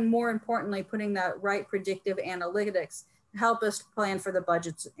 but even more importantly, putting that right predictive analytics to help us plan for the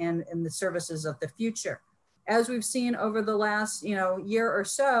budgets and the services of the future. As we've seen over the last year or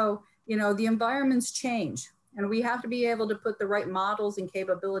so, the environments change, and we have to be able to put the right models and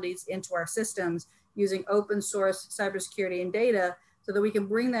capabilities into our systems using open source cybersecurity and data so that we can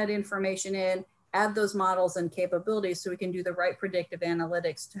bring that information in, add those models and capabilities so we can do the right predictive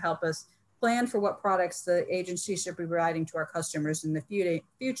analytics to help us plan for what products the agency should be providing to our customers in the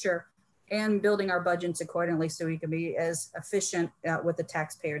future, and building our budgets accordingly so we can be as efficient with the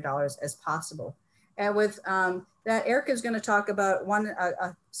taxpayer dollars as possible. And with that, Erica is going to talk about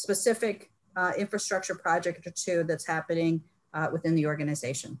a specific infrastructure project or two that's happening within the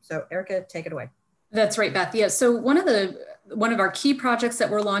organization. So Erica, take it away. That's right, Beth. Yeah. So one of our key projects that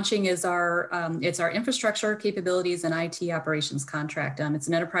we're launching is our infrastructure capabilities and IT operations contract. It's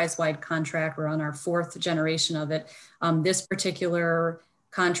an enterprise-wide contract. We're on our 4th generation of it. This particular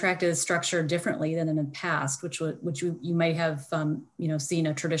contract is structured differently than in the past, which you might have seen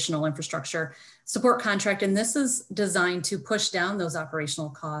a traditional infrastructure support contract. And this is designed to push down those operational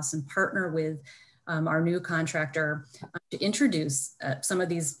costs and partner with our new contractor to introduce some of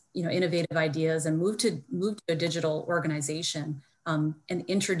these innovative ideas and move to a digital organization and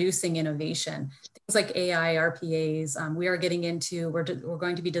introducing innovation. Things like AI, RPAs, we are getting into, we're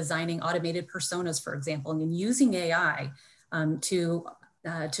going to be designing automated personas, for example, and using AI to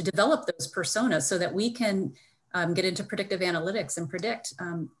develop those personas so that we can get into predictive analytics and predict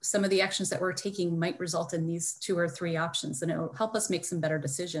some of the actions that we're taking might result in these 2 or 3 options, and it'll help us make some better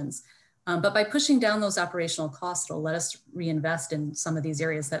decisions. But by pushing down those operational costs, it'll let us reinvest in some of these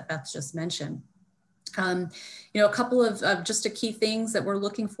areas that Beth just mentioned. A couple of just key things that we're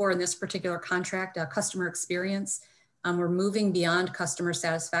looking for in this particular contract, customer experience. We're moving beyond customer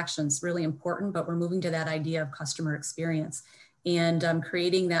satisfaction. It's really important, but we're moving to that idea of customer experience and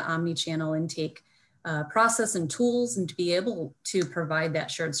creating that omni-channel intake process and tools, and to be able to provide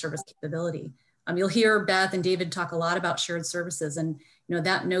that shared service capability. You'll hear Beth and David talk a lot about shared services, and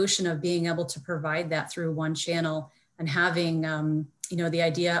that notion of being able to provide that through one channel and having the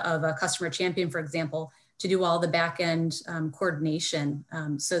idea of a customer champion, for example, to do all the back end coordination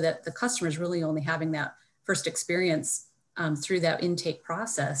so that the customer is really only having that first experience through that intake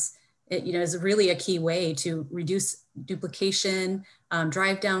process. It is really a key way to reduce duplication,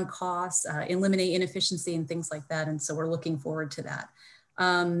 drive down costs, eliminate inefficiency and things like that. And so we're looking forward to that.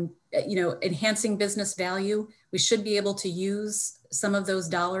 Enhancing business value. We should be able to use some of those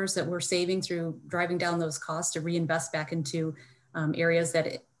dollars that we're saving through driving down those costs to reinvest back into areas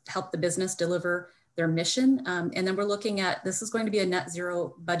that help the business deliver their mission. And then we're looking at, this is going to be a net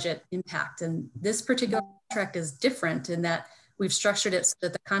zero budget impact. And this particular contract is different in that we've structured it so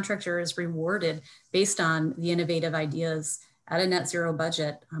that the contractor is rewarded based on the innovative ideas at a net zero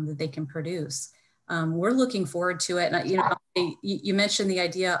budget that they can produce. We're looking forward to it. And, you mentioned the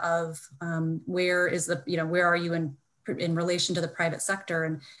idea of where are you in relation to the private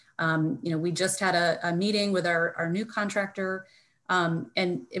sector? And, we just had a meeting with our new contractor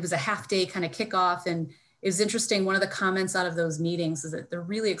and it was a half day kind of kickoff. And it was interesting. One of the comments out of those meetings is that they're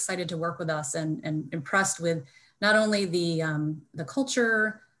really excited to work with us and impressed with not only the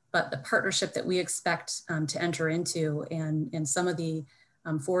culture, but the partnership that we expect to enter into and some of the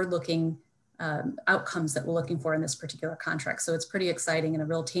forward-looking outcomes that we're looking for in this particular contract. So it's pretty exciting and a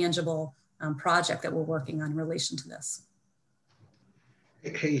real tangible project that we're working on in relation to this.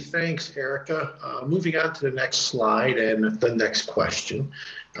 Hey, thanks, Erica. Moving on to the next slide and the next question.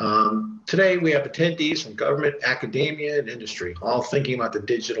 Today, we have attendees from government, academia, and industry, all thinking about the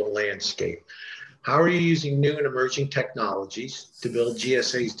digital landscape. How are you using new and emerging technologies to build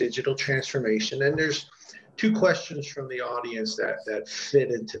GSA's digital transformation? And there's Two questions from the audience that fit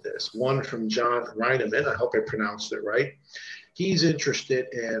into this. One from John Reineman, I hope I pronounced it right. He's interested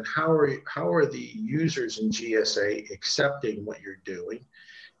in how are the users in GSA accepting what you're doing?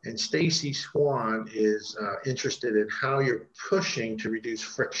 And Stacy Swan is interested in how you're pushing to reduce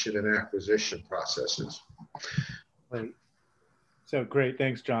friction in acquisition processes. Right. So great,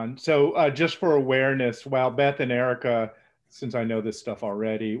 thanks, John. So just for awareness, while Beth and Erica, since I know this stuff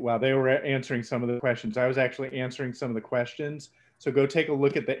already, while they were answering some of the questions, I was actually answering some of the questions. So go take a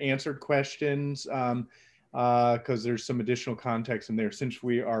look at the answered questions because there's some additional context in there since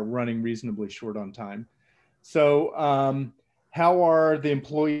we are running reasonably short on time. So how are the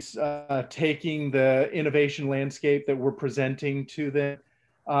employees taking the innovation landscape that we're presenting to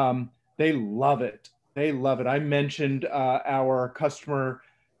them? They love it. They love it. I mentioned our customer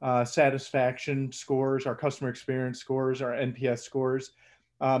satisfaction scores, our customer experience scores, our NPS scores.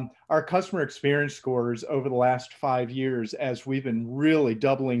 Our customer experience scores over the last 5 years, as we've been really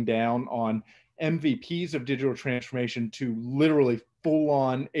doubling down on MVPs of digital transformation to literally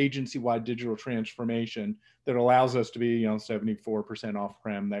full-on agency-wide digital transformation that allows us to be, 74%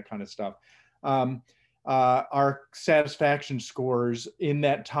 off-prem, that kind of stuff. Our satisfaction scores in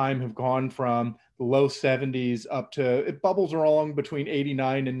that time have gone from the low 70s up to, it bubbles along between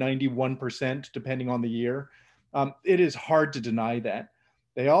 89 and 91%, depending on the year. It is hard to deny that.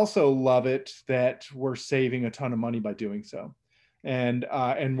 They also love it that we're saving a ton of money by doing so. And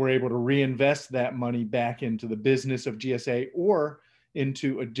we're able to reinvest that money back into the business of GSA or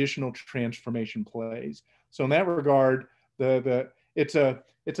into additional transformation plays. So in that regard, it's a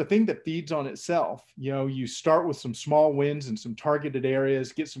thing that feeds on itself. You start with some small wins in some targeted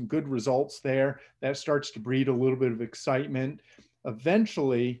areas, get some good results there. That starts to breed a little bit of excitement.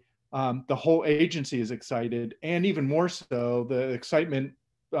 Eventually, the whole agency is excited, and even more so, the excitement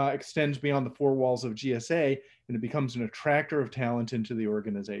extends beyond the four walls of GSA, and it becomes an attractor of talent into the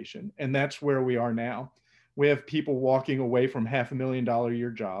organization. And that's where we are now. We have people walking away from $500,000 a year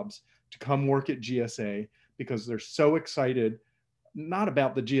jobs to come work at GSA because they're so excited, not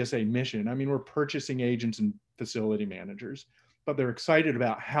about the GSA mission. I mean, we're purchasing agents and facility managers, but they're excited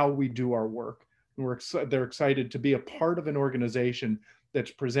about how we do our work. They're excited to be a part of an organization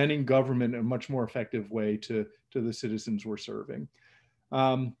that's presenting government in a much more effective way to the citizens we're serving.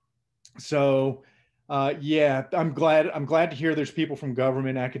 Yeah, I'm glad to hear there's people from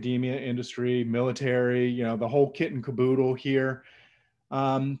government, academia, industry, military, the whole kit and caboodle here.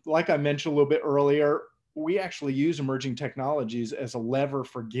 Like I mentioned a little bit earlier, we actually use emerging technologies as a lever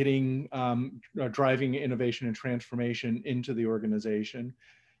for getting driving innovation and transformation into the organization.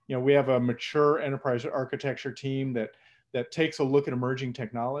 We have a mature enterprise architecture team that takes a look at emerging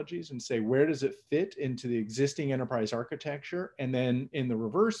technologies and say, where does it fit into the existing enterprise architecture? And then in the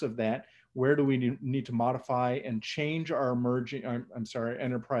reverse of that, where do we need to modify and change our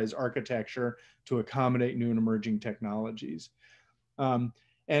enterprise architecture to accommodate new and emerging technologies?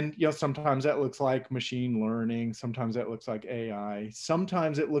 And sometimes that looks like machine learning, sometimes that looks like AI,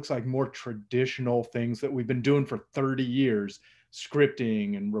 sometimes it looks like more traditional things that we've been doing for 30 years,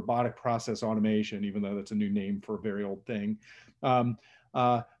 scripting and robotic process automation, even though that's a new name for a very old thing.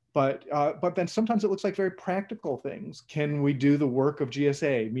 But then sometimes it looks like very practical things. Can we do the work of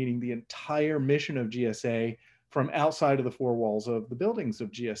GSA, meaning the entire mission of GSA, from outside of the four walls of the buildings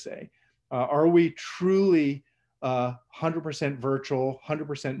of GSA? Are we truly 100% virtual,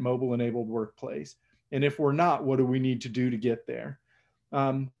 100% mobile enabled workplace? And if we're not, what do we need to do to get there?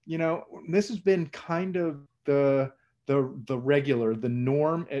 This has been kind of the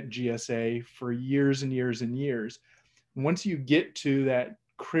norm at GSA for years and years and years. Once you get to that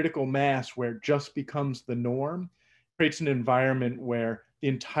critical mass where it just becomes the norm, it creates an environment where the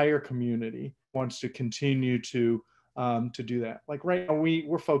entire community wants to continue to do that. Like right now,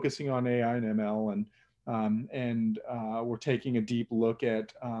 we're focusing on AI and ML, and we're taking a deep look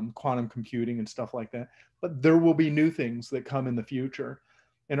at quantum computing and stuff like that. But there will be new things that come in the future.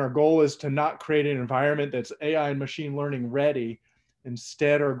 And our goal is to not create an environment that's AI and machine learning ready.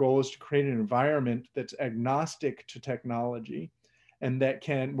 Instead, our goal is to create an environment that's agnostic to technology, and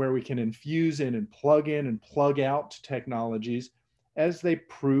where we can infuse in and plug out technologies as they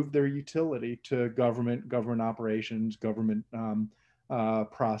prove their utility to government operations, government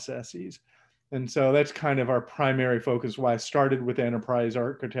processes. And so that's kind of our primary focus, why I started with enterprise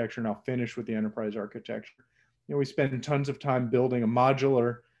architecture and I'll finish with the enterprise architecture. We spend tons of time building a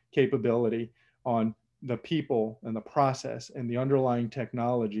modular capability on the people and the process and the underlying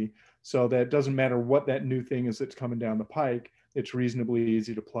technology, so that it doesn't matter what that new thing is that's coming down the pike, it's reasonably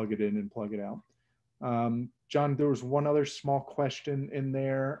easy to plug it in and plug it out. John, there was one other small question in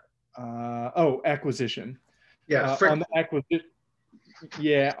there. acquisition. Yeah, On the acquisition,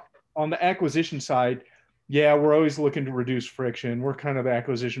 yeah, on the acquisition side, yeah, we're always looking to reduce friction. We're kind of the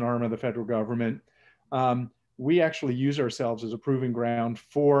acquisition arm of the federal government. We actually use ourselves as a proving ground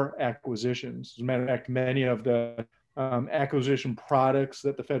for acquisitions. As a matter of fact, many of the acquisition products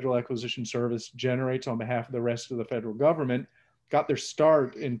that the Federal Acquisition Service generates on behalf of the rest of the federal government got their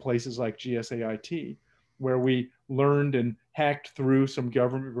start in places like GSA IT, where we learned and hacked through some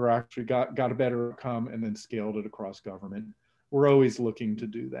government bureaucracy, got a better outcome, and then scaled it across government. We're always looking to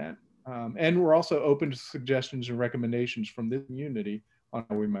do that. And we're also open to suggestions and recommendations from the community on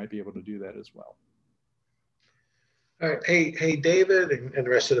how we might be able to do that as well. All right, hey, David and the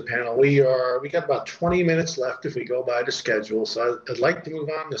rest of the panel, we got about 20 minutes left if we go by the schedule. So I'd like to move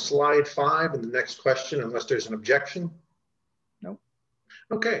on to slide 5 and the next question, unless there's an objection. No.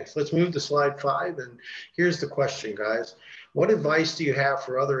 Okay, so let's move to slide 5. And here's the question, guys. What advice do you have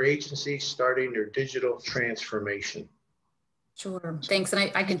for other agencies starting their digital transformation? Sure, thanks.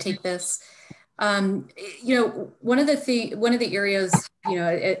 And I can take this. You know, one of the areas, you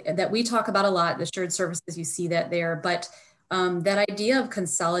know, that we talk about a lot, the shared services, you see that there, but that idea of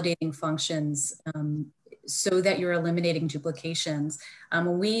consolidating functions so that you're eliminating duplications.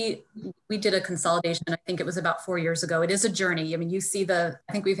 When we did a consolidation, I think it was about 4 years ago. It is a journey. I mean, you see I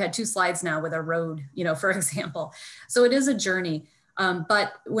think we've had 2 slides now with a road, you know, for example. So it is a journey.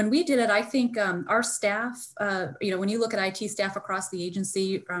 But when we did it, I think our staff, you know, when you look at IT staff across the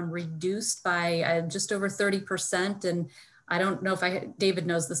agency, reduced by just over 30%. And I don't know if David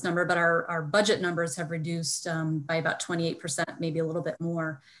knows this number, but our budget numbers have reduced by about 28%, maybe a little bit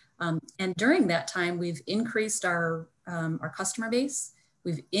more. And during that time, we've increased our customer base.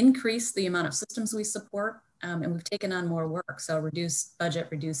 We've increased the amount of systems we support. And we've taken on more work, so reduced budget,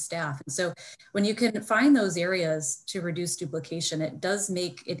 reduced staff. And so when you can find those areas to reduce duplication, it does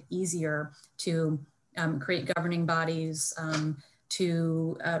make it easier to create governing bodies,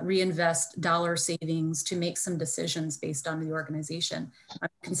 to reinvest dollar savings, to make some decisions based on the organization. You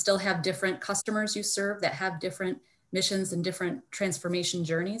can still have different customers you serve that have different missions and different transformation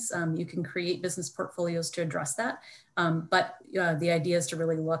journeys. You can create business portfolios to address that. But the idea is to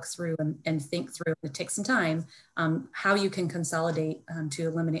really look through and think through, it takes some time, how you can consolidate to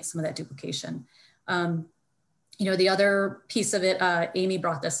eliminate some of that duplication. You know, the other piece of it, Amy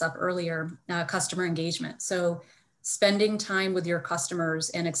brought this up earlier, customer engagement. So spending time with your customers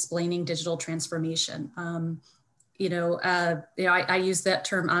and explaining digital transformation. You know, I use that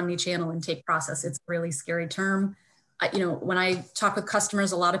term omni-channel intake process. It's a really scary term. You know, when I talk with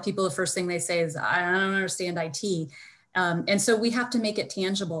customers, a lot of people, the first thing they say is, I don't understand IT. And so we have to make it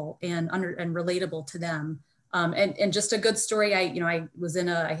tangible and relatable to them. And just a good story, I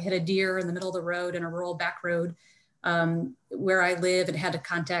hit a deer in the middle of the road in a rural back road where I live, and had to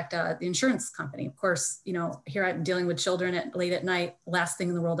contact the insurance company. Of course, you know, here I'm dealing with children late at night, last thing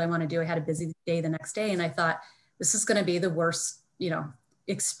in the world I want to do. I had a busy day the next day, and I thought, this is going to be the worst, you know,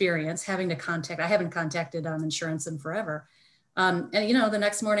 experience having to contact. I haven't contacted insurance in forever. And, you know, the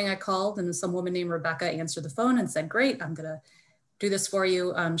next morning I called, and some woman named Rebecca answered the phone and said, great, I'm going to do this for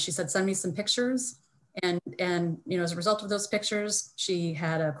you. She said, send me some pictures. And, you know, as a result of those pictures, she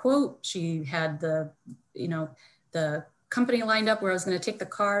had a quote. She had the company lined up where I was going to take the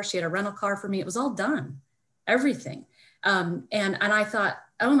car. She had a rental car for me. It was all done, everything. And I thought,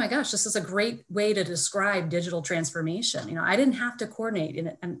 oh my gosh, this is a great way to describe digital transformation. You know, I didn't have to coordinate in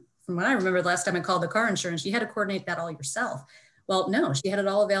it. And from what I remember, the last time I called the car insurance, you had to coordinate that all yourself. Well, no, she had it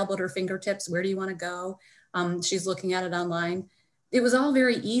all available at her fingertips. Where do you want to go? She's looking at it online. It was all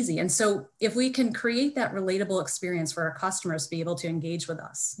very easy. And so if we can create that relatable experience for our customers to be able to engage with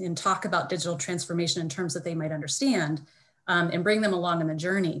us and talk about digital transformation in terms that they might understand, and bring them along in the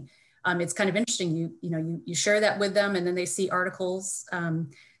journey, it's kind of interesting. You share that with them, and then they see articles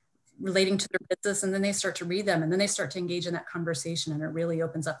relating to their business, and then they start to read them, and then they start to engage in that conversation, and it really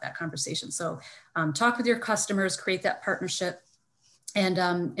opens up that conversation. So talk with your customers, create that partnership.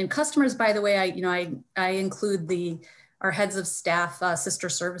 And customers, by the way, I include our heads of staff sister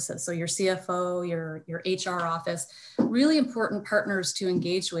services. So your CFO, your HR office, really important partners to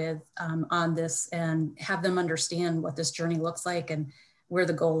engage with on this and have them understand what this journey looks like and where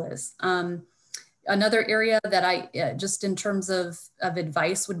the goal is. Another area that I, just in terms of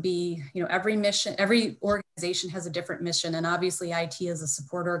advice would be, you know, every organization has a different mission, and obviously IT is a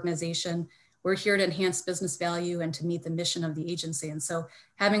support organization. We're here to enhance business value and to meet the mission of the agency. And so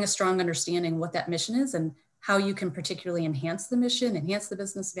having a strong understanding what that mission is and how you can particularly enhance the mission, enhance the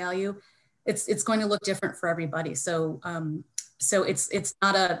business value, it's going to look different for everybody. So it's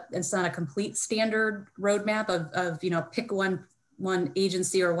not a complete standard roadmap of you know, pick one one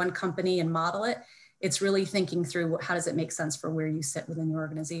agency or one company and model it. It's really thinking through how does it make sense for where you sit within your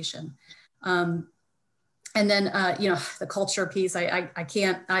organization. And then, the culture piece, I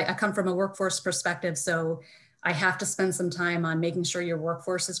come from a workforce perspective, so I have to spend some time on making sure your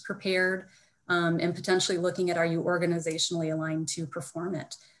workforce is prepared, and potentially looking at, are you organizationally aligned to perform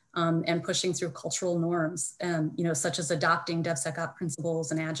it, and pushing through cultural norms, such as adopting DevSecOps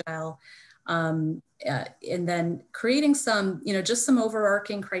principles and Agile, and then creating some, just some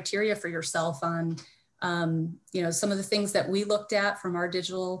overarching criteria for yourself on, some of the things that we looked at from our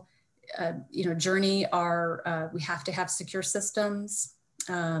digital journey are, we have to have secure systems.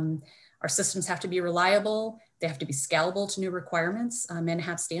 Our systems have to be reliable. They have to be scalable to new requirements, and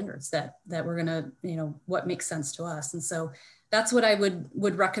have standards that we're gonna, what makes sense to us. And so that's what I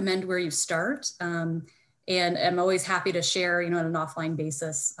would recommend where you start. And I'm always happy to share, on an offline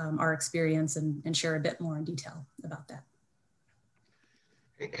basis, our experience and share a bit more in detail about that.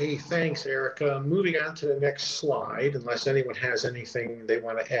 Hey, thanks, Erica. Moving on to the next slide, unless anyone has anything they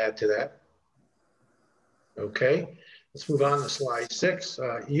want to add to that. Okay, let's move on to slide 6.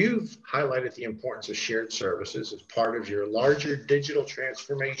 You've highlighted the importance of shared services as part of your larger digital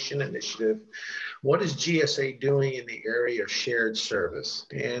transformation initiative. What is GSA doing in the area of shared service?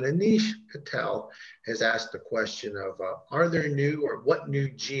 And Anish Patel has asked the question of, are there new or what new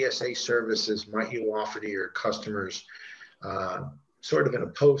GSA services might you offer to your customers sort of in a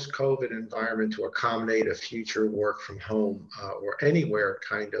post-COVID environment to accommodate a future work from home or anywhere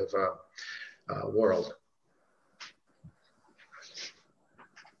kind of world?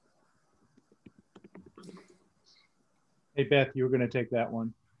 Hey, Beth, you were going to take that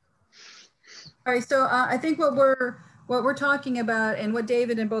one. All right, so I think what we're talking about, and what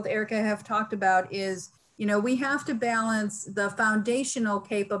David and both Erica have talked about, is we have to balance the foundational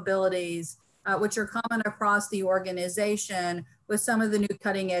capabilities, which are common across the organization, with some of the new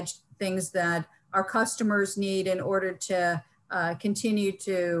cutting edge things that our customers need in order to continue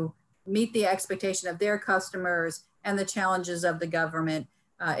to meet the expectation of their customers and the challenges of the government,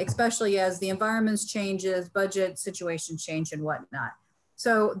 especially as the environments changes, budget situations change and whatnot.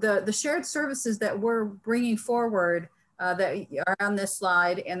 So the shared services that we're bringing forward that are on this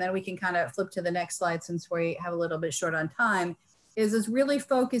slide, and then we can kind of flip to the next slide since we have a little bit short on time, is really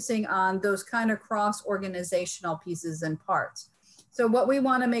focusing on those kind of cross-organizational pieces and parts. So what we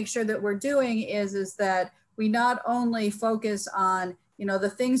want to make sure that we're doing is that we not only focus on the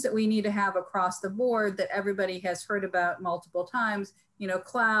things that we need to have across the board that everybody has heard about multiple times,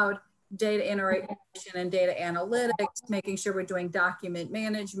 cloud, data integration and data analytics, making sure we're doing document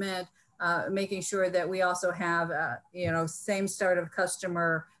management, making sure that we also have, same sort of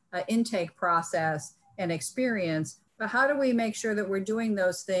customer intake process and experience. But how do we make sure that we're doing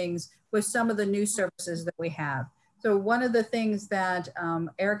those things with some of the new services that we have? So one of the things that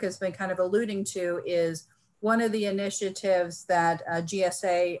Erica's been kind of alluding to is one of the initiatives that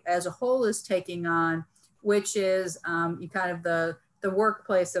GSA as a whole is taking on, which is kind of the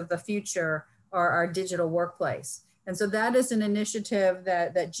workplace of the future, or our digital workplace. And so that is an initiative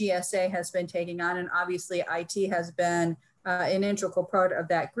that GSA has been taking on, and obviously IT has been an integral part of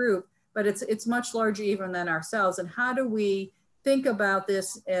that group, but it's much larger even than ourselves. And how do we think about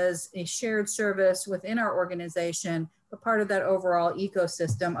this as a shared service within our organization, but part of that overall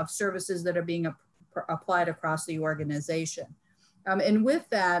ecosystem of services that are being applied across the organization? And with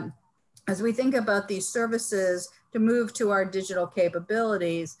that, as we think about these services to move to our digital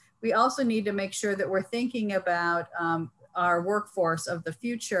capabilities, we also need to make sure that we're thinking about our workforce of the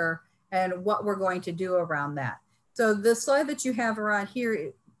future and what we're going to do around that. So the slide that you have around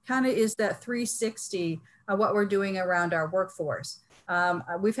here kind of is that 360 of what we're doing around our workforce.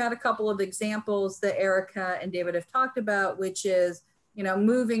 We've had a couple of examples that Erica and David have talked about, which is,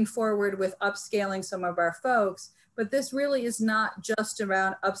 moving forward with upscaling some of our folks, but this really is not just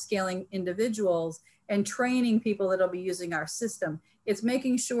around upscaling individuals and training people that'll be using our system. It's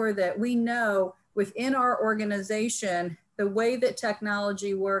making sure that we know within our organization, the way that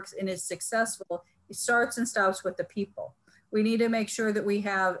technology works and is successful, it starts and stops with the people. We need to make sure that we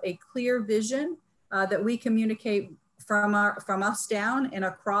have a clear vision that we communicate from us down and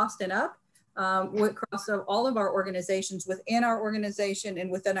across and up, across all of our organizations, within our organization and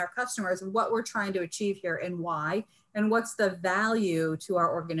within our customers, and what we're trying to achieve here and why, and what's the value to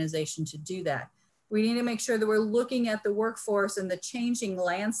our organization to do that. We need to make sure that we're looking at the workforce and the changing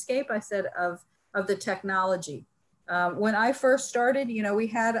landscape, I said, of the technology. When I first started, we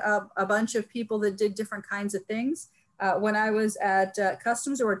had a bunch of people that did different kinds of things. When I was at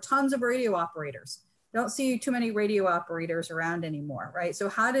Customs, there were tons of radio operators. Don't see too many radio operators around anymore, right? So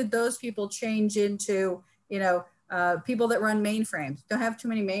how did those people change into, People that run mainframes, don't have too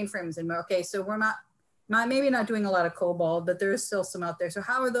many mainframes anymore. Okay, so we're maybe not doing a lot of COBOL, but there is still some out there. So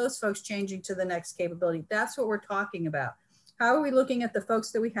how are those folks changing to the next capability? That's what we're talking about. How are we looking at the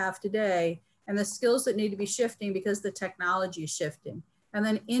folks that we have today and the skills that need to be shifting because the technology is shifting? And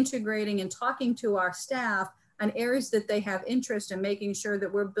then integrating and talking to our staff on areas that they have interest in, making sure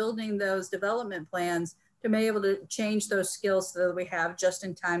that we're building those development plans to be able to change those skills so that we have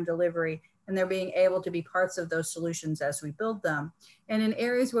just-in-time delivery and they're being able to be parts of those solutions as we build them. And in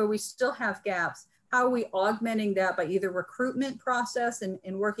areas where we still have gaps, how are we augmenting that by either recruitment process and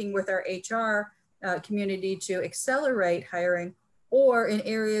working with our HR community to accelerate hiring, or in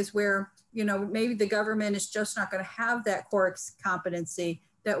areas where, you know, maybe the government is just not going to have that core competency,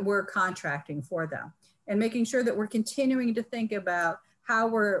 that we're contracting for them. And making sure that we're continuing to think about how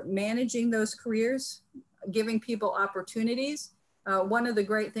we're managing those careers, giving people opportunities. One of the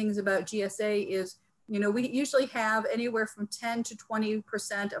great things about GSA is, you know, we usually have anywhere from 10 to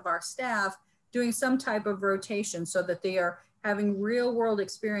 20% of our staff doing some type of rotation so that they are having real world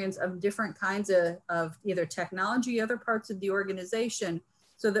experience of different kinds of either technology, other parts of the organization,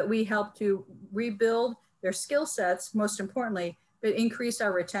 so that we help to rebuild their skill sets, most importantly, but increase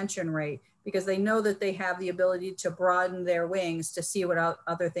our retention rate, because they know that they have the ability to broaden their wings to see what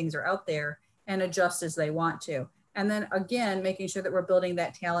other things are out there and adjust as they want to. And then again, making sure that we're building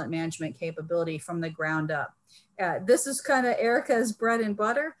that talent management capability from the ground up. This is kind of Erica's bread and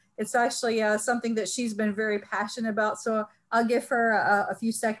butter. It's actually something that she's been very passionate about. So I'll give her a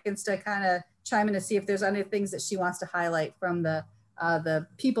few seconds to kind of chime in to see if there's other things that she wants to highlight from the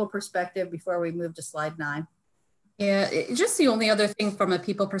people perspective before we move to slide 9. Yeah, just the only other thing from a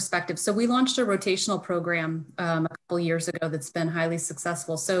people perspective. So we launched a rotational program a couple of years ago that's been highly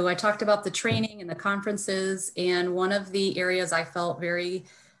successful. So I talked about the training and the conferences, and one of the areas I felt very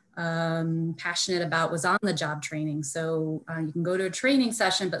passionate about was on the job training. So you can go to a training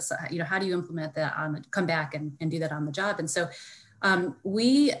session, but you know, how do you implement that come back and do that on the job? And so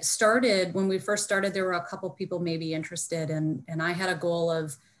we started, when we first started, there were a couple people maybe interested, and I had a goal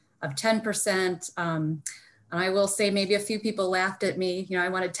of 10%. And I will say maybe a few people laughed at me. You know, I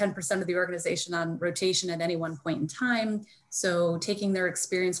wanted 10% of the organization on rotation at any one point in time. So taking their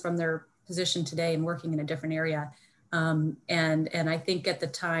experience from their position today and working in a different area. And I think at the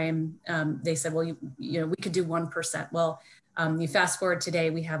time they said, well, you know, we could do 1%. Well, you fast forward today,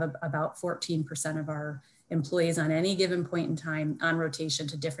 we have about 14% of our employees on any given point in time on rotation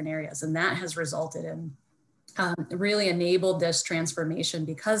to different areas. And that has resulted in really enabled this transformation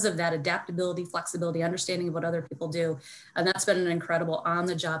because of that adaptability, flexibility, understanding of what other people do. And that's been an incredible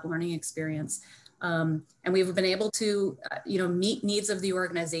on-the-job learning experience. And we've been able to, you know, meet needs of the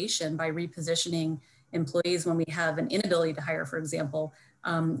organization by repositioning employees when we have an inability to hire, for example.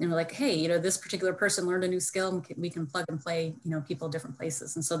 And we're like, hey, you know, this particular person learned a new skill, and we can plug and play, you know, people different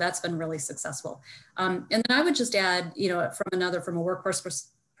places. And so that's been really successful. And then I would just add, you know, from a workforce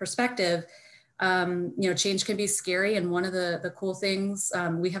perspective, you know, change can be scary. And one of the cool things,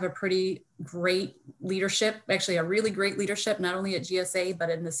 we have a pretty great leadership, actually a really great leadership, not only at GSA, but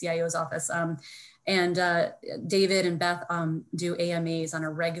in the CIO's office. And David and Beth do AMAs on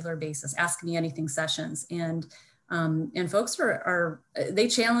a regular basis, Ask Me Anything sessions. And folks they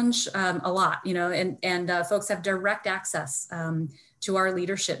challenge a lot, you know, and folks have direct access to our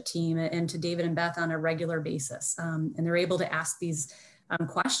leadership team and to David and Beth on a regular basis. And they're able to ask these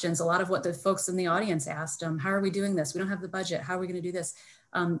questions, a lot of what the folks in the audience asked, how are we doing this? We don't have the budget. How are we going to do this?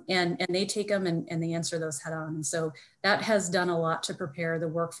 And they take them and they answer those head on. And so that has done a lot to prepare the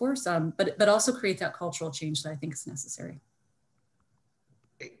workforce, but also create that cultural change that I think is necessary.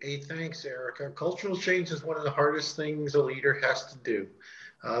 Hey, thanks, Erica. Cultural change is one of the hardest things a leader has to do.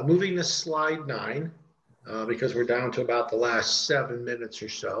 Moving to slide 9, because we're down to about the last 7 minutes or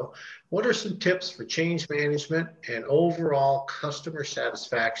so. What are some tips for change management and overall customer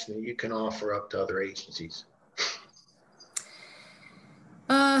satisfaction that you can offer up to other agencies?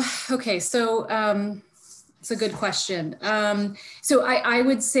 Okay, so it's a good question. So I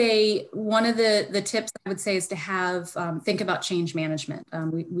would say one of the tips I would say is to have think about change management.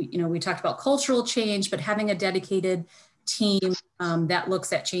 We talked about cultural change, but having a dedicated team that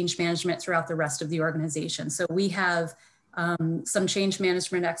looks at change management throughout the rest of the organization. So we have some change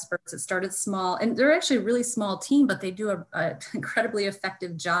management experts that started small, and they're actually a really small team, but they do an incredibly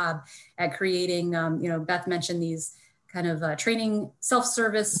effective job at creating, Beth mentioned these kind of training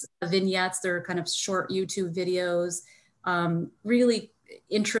self-service vignettes. They're kind of short YouTube videos, really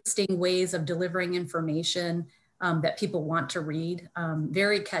interesting ways of delivering information that people want to read.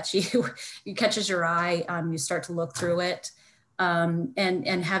 Very catchy, it catches your eye, you start to look through it.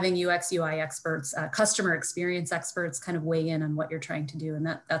 and having UX, UI experts, customer experience experts kind of weigh in on what you're trying to do.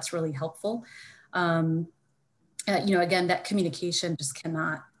 And that's really helpful. Again, that communication just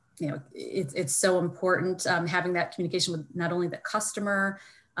cannot, it's so important, having that communication with not only the customer,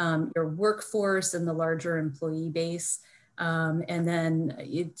 your workforce and the larger employee base, and then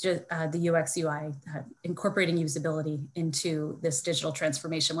the UX UI, incorporating usability into this digital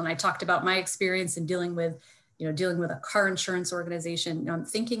transformation. When I talked about my experience in dealing with a car insurance organization, I'm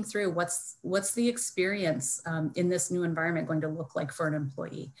thinking through what's the experience in this new environment going to look like for an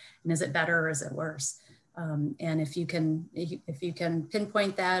employee, and is it better or is it worse? And if you can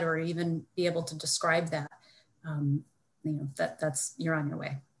pinpoint that, or even be able to describe that, that's you're on your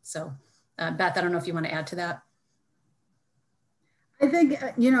way. So, Beth, I don't know if you want to add to that. I think,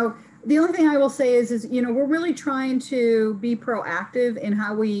 the only thing I will say is, we're really trying to be proactive in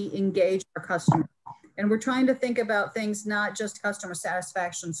how we engage our customers. And we're trying to think about things, not just customer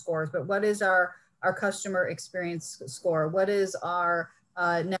satisfaction scores, but what is our customer experience score? What is our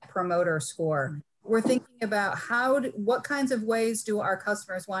net promoter score? We're thinking about what kinds of ways do our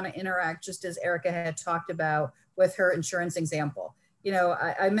customers want to interact, just as Erica had talked about with her insurance example.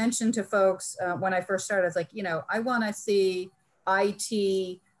 I mentioned to folks when I first started, I was like, I want to see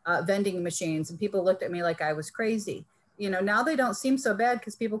IT vending machines, and people looked at me like I was crazy. Now they don't seem so bad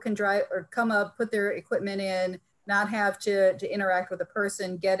because people can drive or come up, put their equipment in, not have to interact with a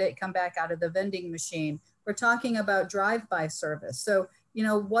person, get it, come back out of the vending machine. We're talking about drive-by service. So,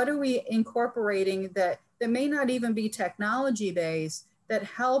 what are we incorporating that may not even be technology based, that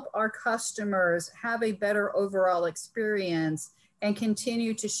help our customers have a better overall experience and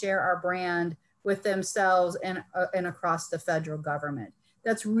continue to share our brand with themselves and across the federal government?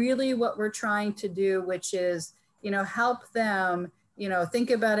 That's really what we're trying to do, which is, help them, think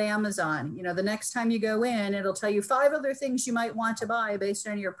about Amazon. The next time you go in, it'll tell you 5 other things you might want to buy based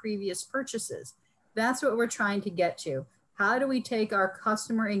on your previous purchases. That's what we're trying to get to. How do we take our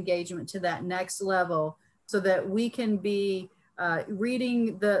customer engagement to that next level so that we can be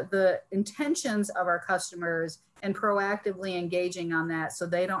reading the intentions of our customers and proactively engaging on that, so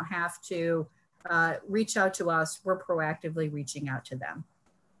they don't have to reach out to us, we're proactively reaching out to them.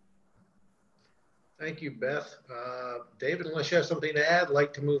 Thank you, Beth. David, unless you have something to add, I'd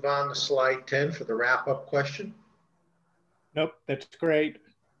like to move on to slide 10 for the wrap-up question. Nope, that's great.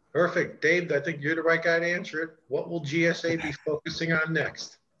 Perfect. Dave, I think you're the right guy to answer it. What will GSA be focusing on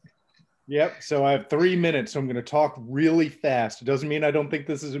next? Yep, so I have 3 minutes, so I'm going to talk really fast. It doesn't mean I don't think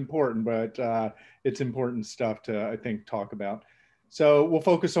this is important, but it's important stuff to, I think, talk about. So we'll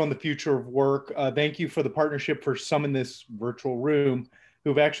focus on the future of work. Thank you for the partnership for some in this virtual room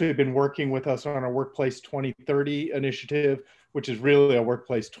who've actually been working with us on our Workplace 2030 initiative, which is really a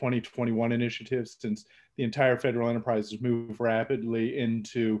Workplace 2021 initiative, since the entire federal enterprise has moved rapidly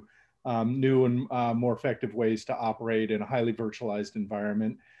into new and more effective ways to operate in a highly virtualized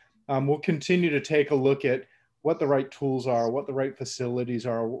environment. We'll continue to take a look at what the right tools are, what the right facilities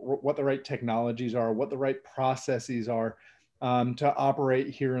are, what the right technologies are, what the right processes are to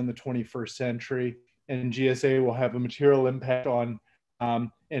operate here in the 21st century. And GSA will have a material impact on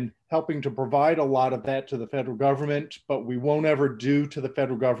and helping to provide a lot of that to the federal government, but we won't ever do to the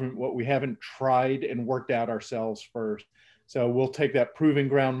federal government what we haven't tried and worked out ourselves first. So we'll take that proving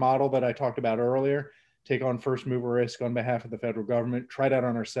ground model that I talked about earlier, take on first mover risk on behalf of the federal government, try that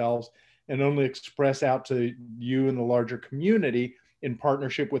on ourselves, and only express out to you and the larger community in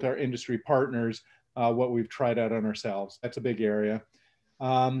partnership with our industry partners what we've tried out on ourselves. That's a big area.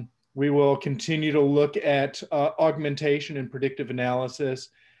 We will continue to look at augmentation and predictive analysis.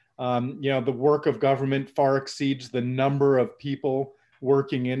 The work of government far exceeds the number of people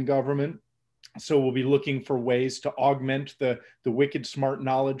working in government. So we'll be looking for ways to augment the wicked smart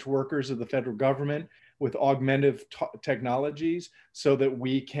knowledge workers of the federal government with augmentative technologies so that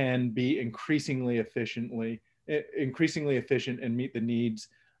we can be increasingly efficient and meet the needs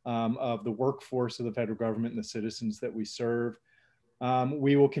of the workforce of the federal government and the citizens that we serve.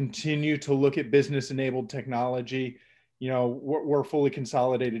 We will continue to look at business-enabled technology. We're a fully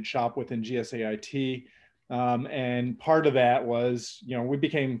consolidated shop within GSA IT. And part of that was,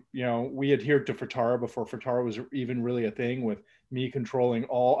 we adhered to FITARA before FITARA was even really a thing, with me controlling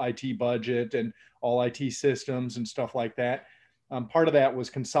all IT budget and all IT systems and stuff like that. Part of that was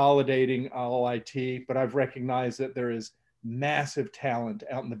consolidating all IT, but I've recognized that there is massive talent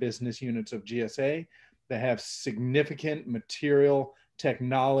out in the business units of GSA that have significant material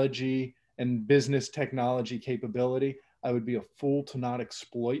technology and business technology capability. I would be a fool to not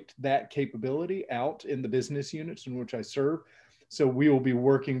exploit that capability out in the business units in which I serve. So we will be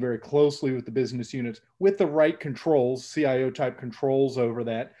working very closely with the business units with the right controls, CIO type controls over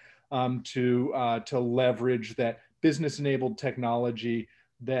that, to leverage that business enabled technology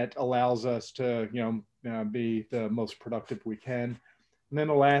that allows us to be the most productive we can. And then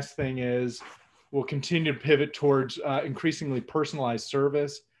the last thing is we'll continue to pivot towards increasingly personalized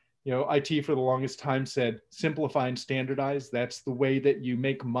service. IT for the longest time said simplify and standardize. That's the way that you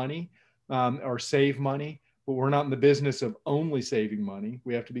make money or save money. But we're not in the business of only saving money.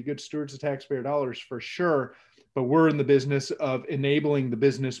 We have to be good stewards of taxpayer dollars for sure, but we're in the business of enabling the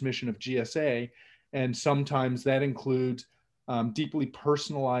business mission of GSA. And sometimes that includes deeply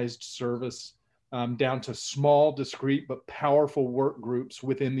personalized service down to small, discrete, but powerful work groups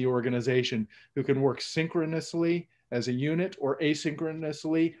within the organization who can work synchronously as a unit or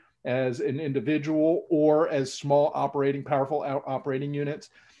asynchronously as an individual or as small powerful operating units,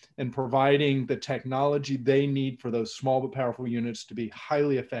 and providing the technology they need for those small but powerful units to be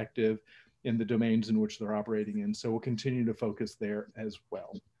highly effective in the domains in which they're operating in. So we'll continue to focus there as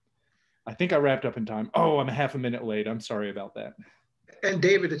well. I think I wrapped up in time. Oh, I'm a half a minute late. I'm sorry about that. And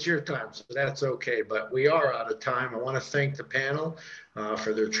David, it's your time, so that's okay, but we are out of time. I want to thank the panel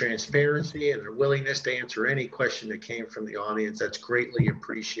for their transparency and their willingness to answer any question that came from the audience. That's greatly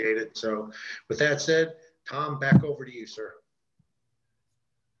appreciated. So with that said, Tom, back over to you, sir.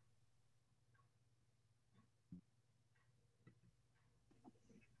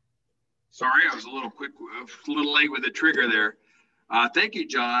 Sorry, I was a little late with the trigger there. Thank you,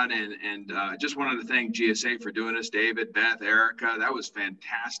 John, and just wanted to thank GSA for doing this. David, Beth, Erica, that was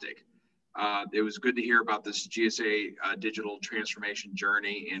fantastic. It was good to hear about this GSA digital transformation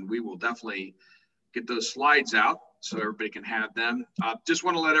journey, and we will definitely get those slides out so everybody can have them. Just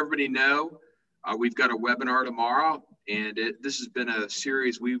want to let everybody know we've got a webinar tomorrow, and this has been a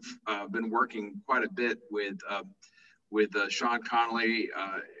series we've been working quite a bit with Sean Connolly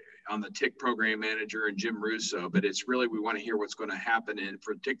on the TIC program manager and Jim Russo, but it's really, we want to hear what's going to happen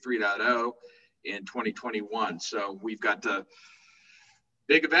for TIC 3.0 in 2021. So we've got the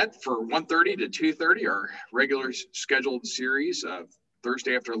big event for 1:30 to 2:30, our regular scheduled series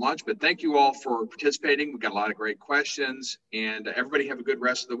Thursday after lunch. But thank you all for participating. We've got a lot of great questions, and everybody have a good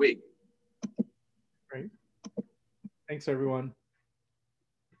rest of the week. Great. Thanks, everyone.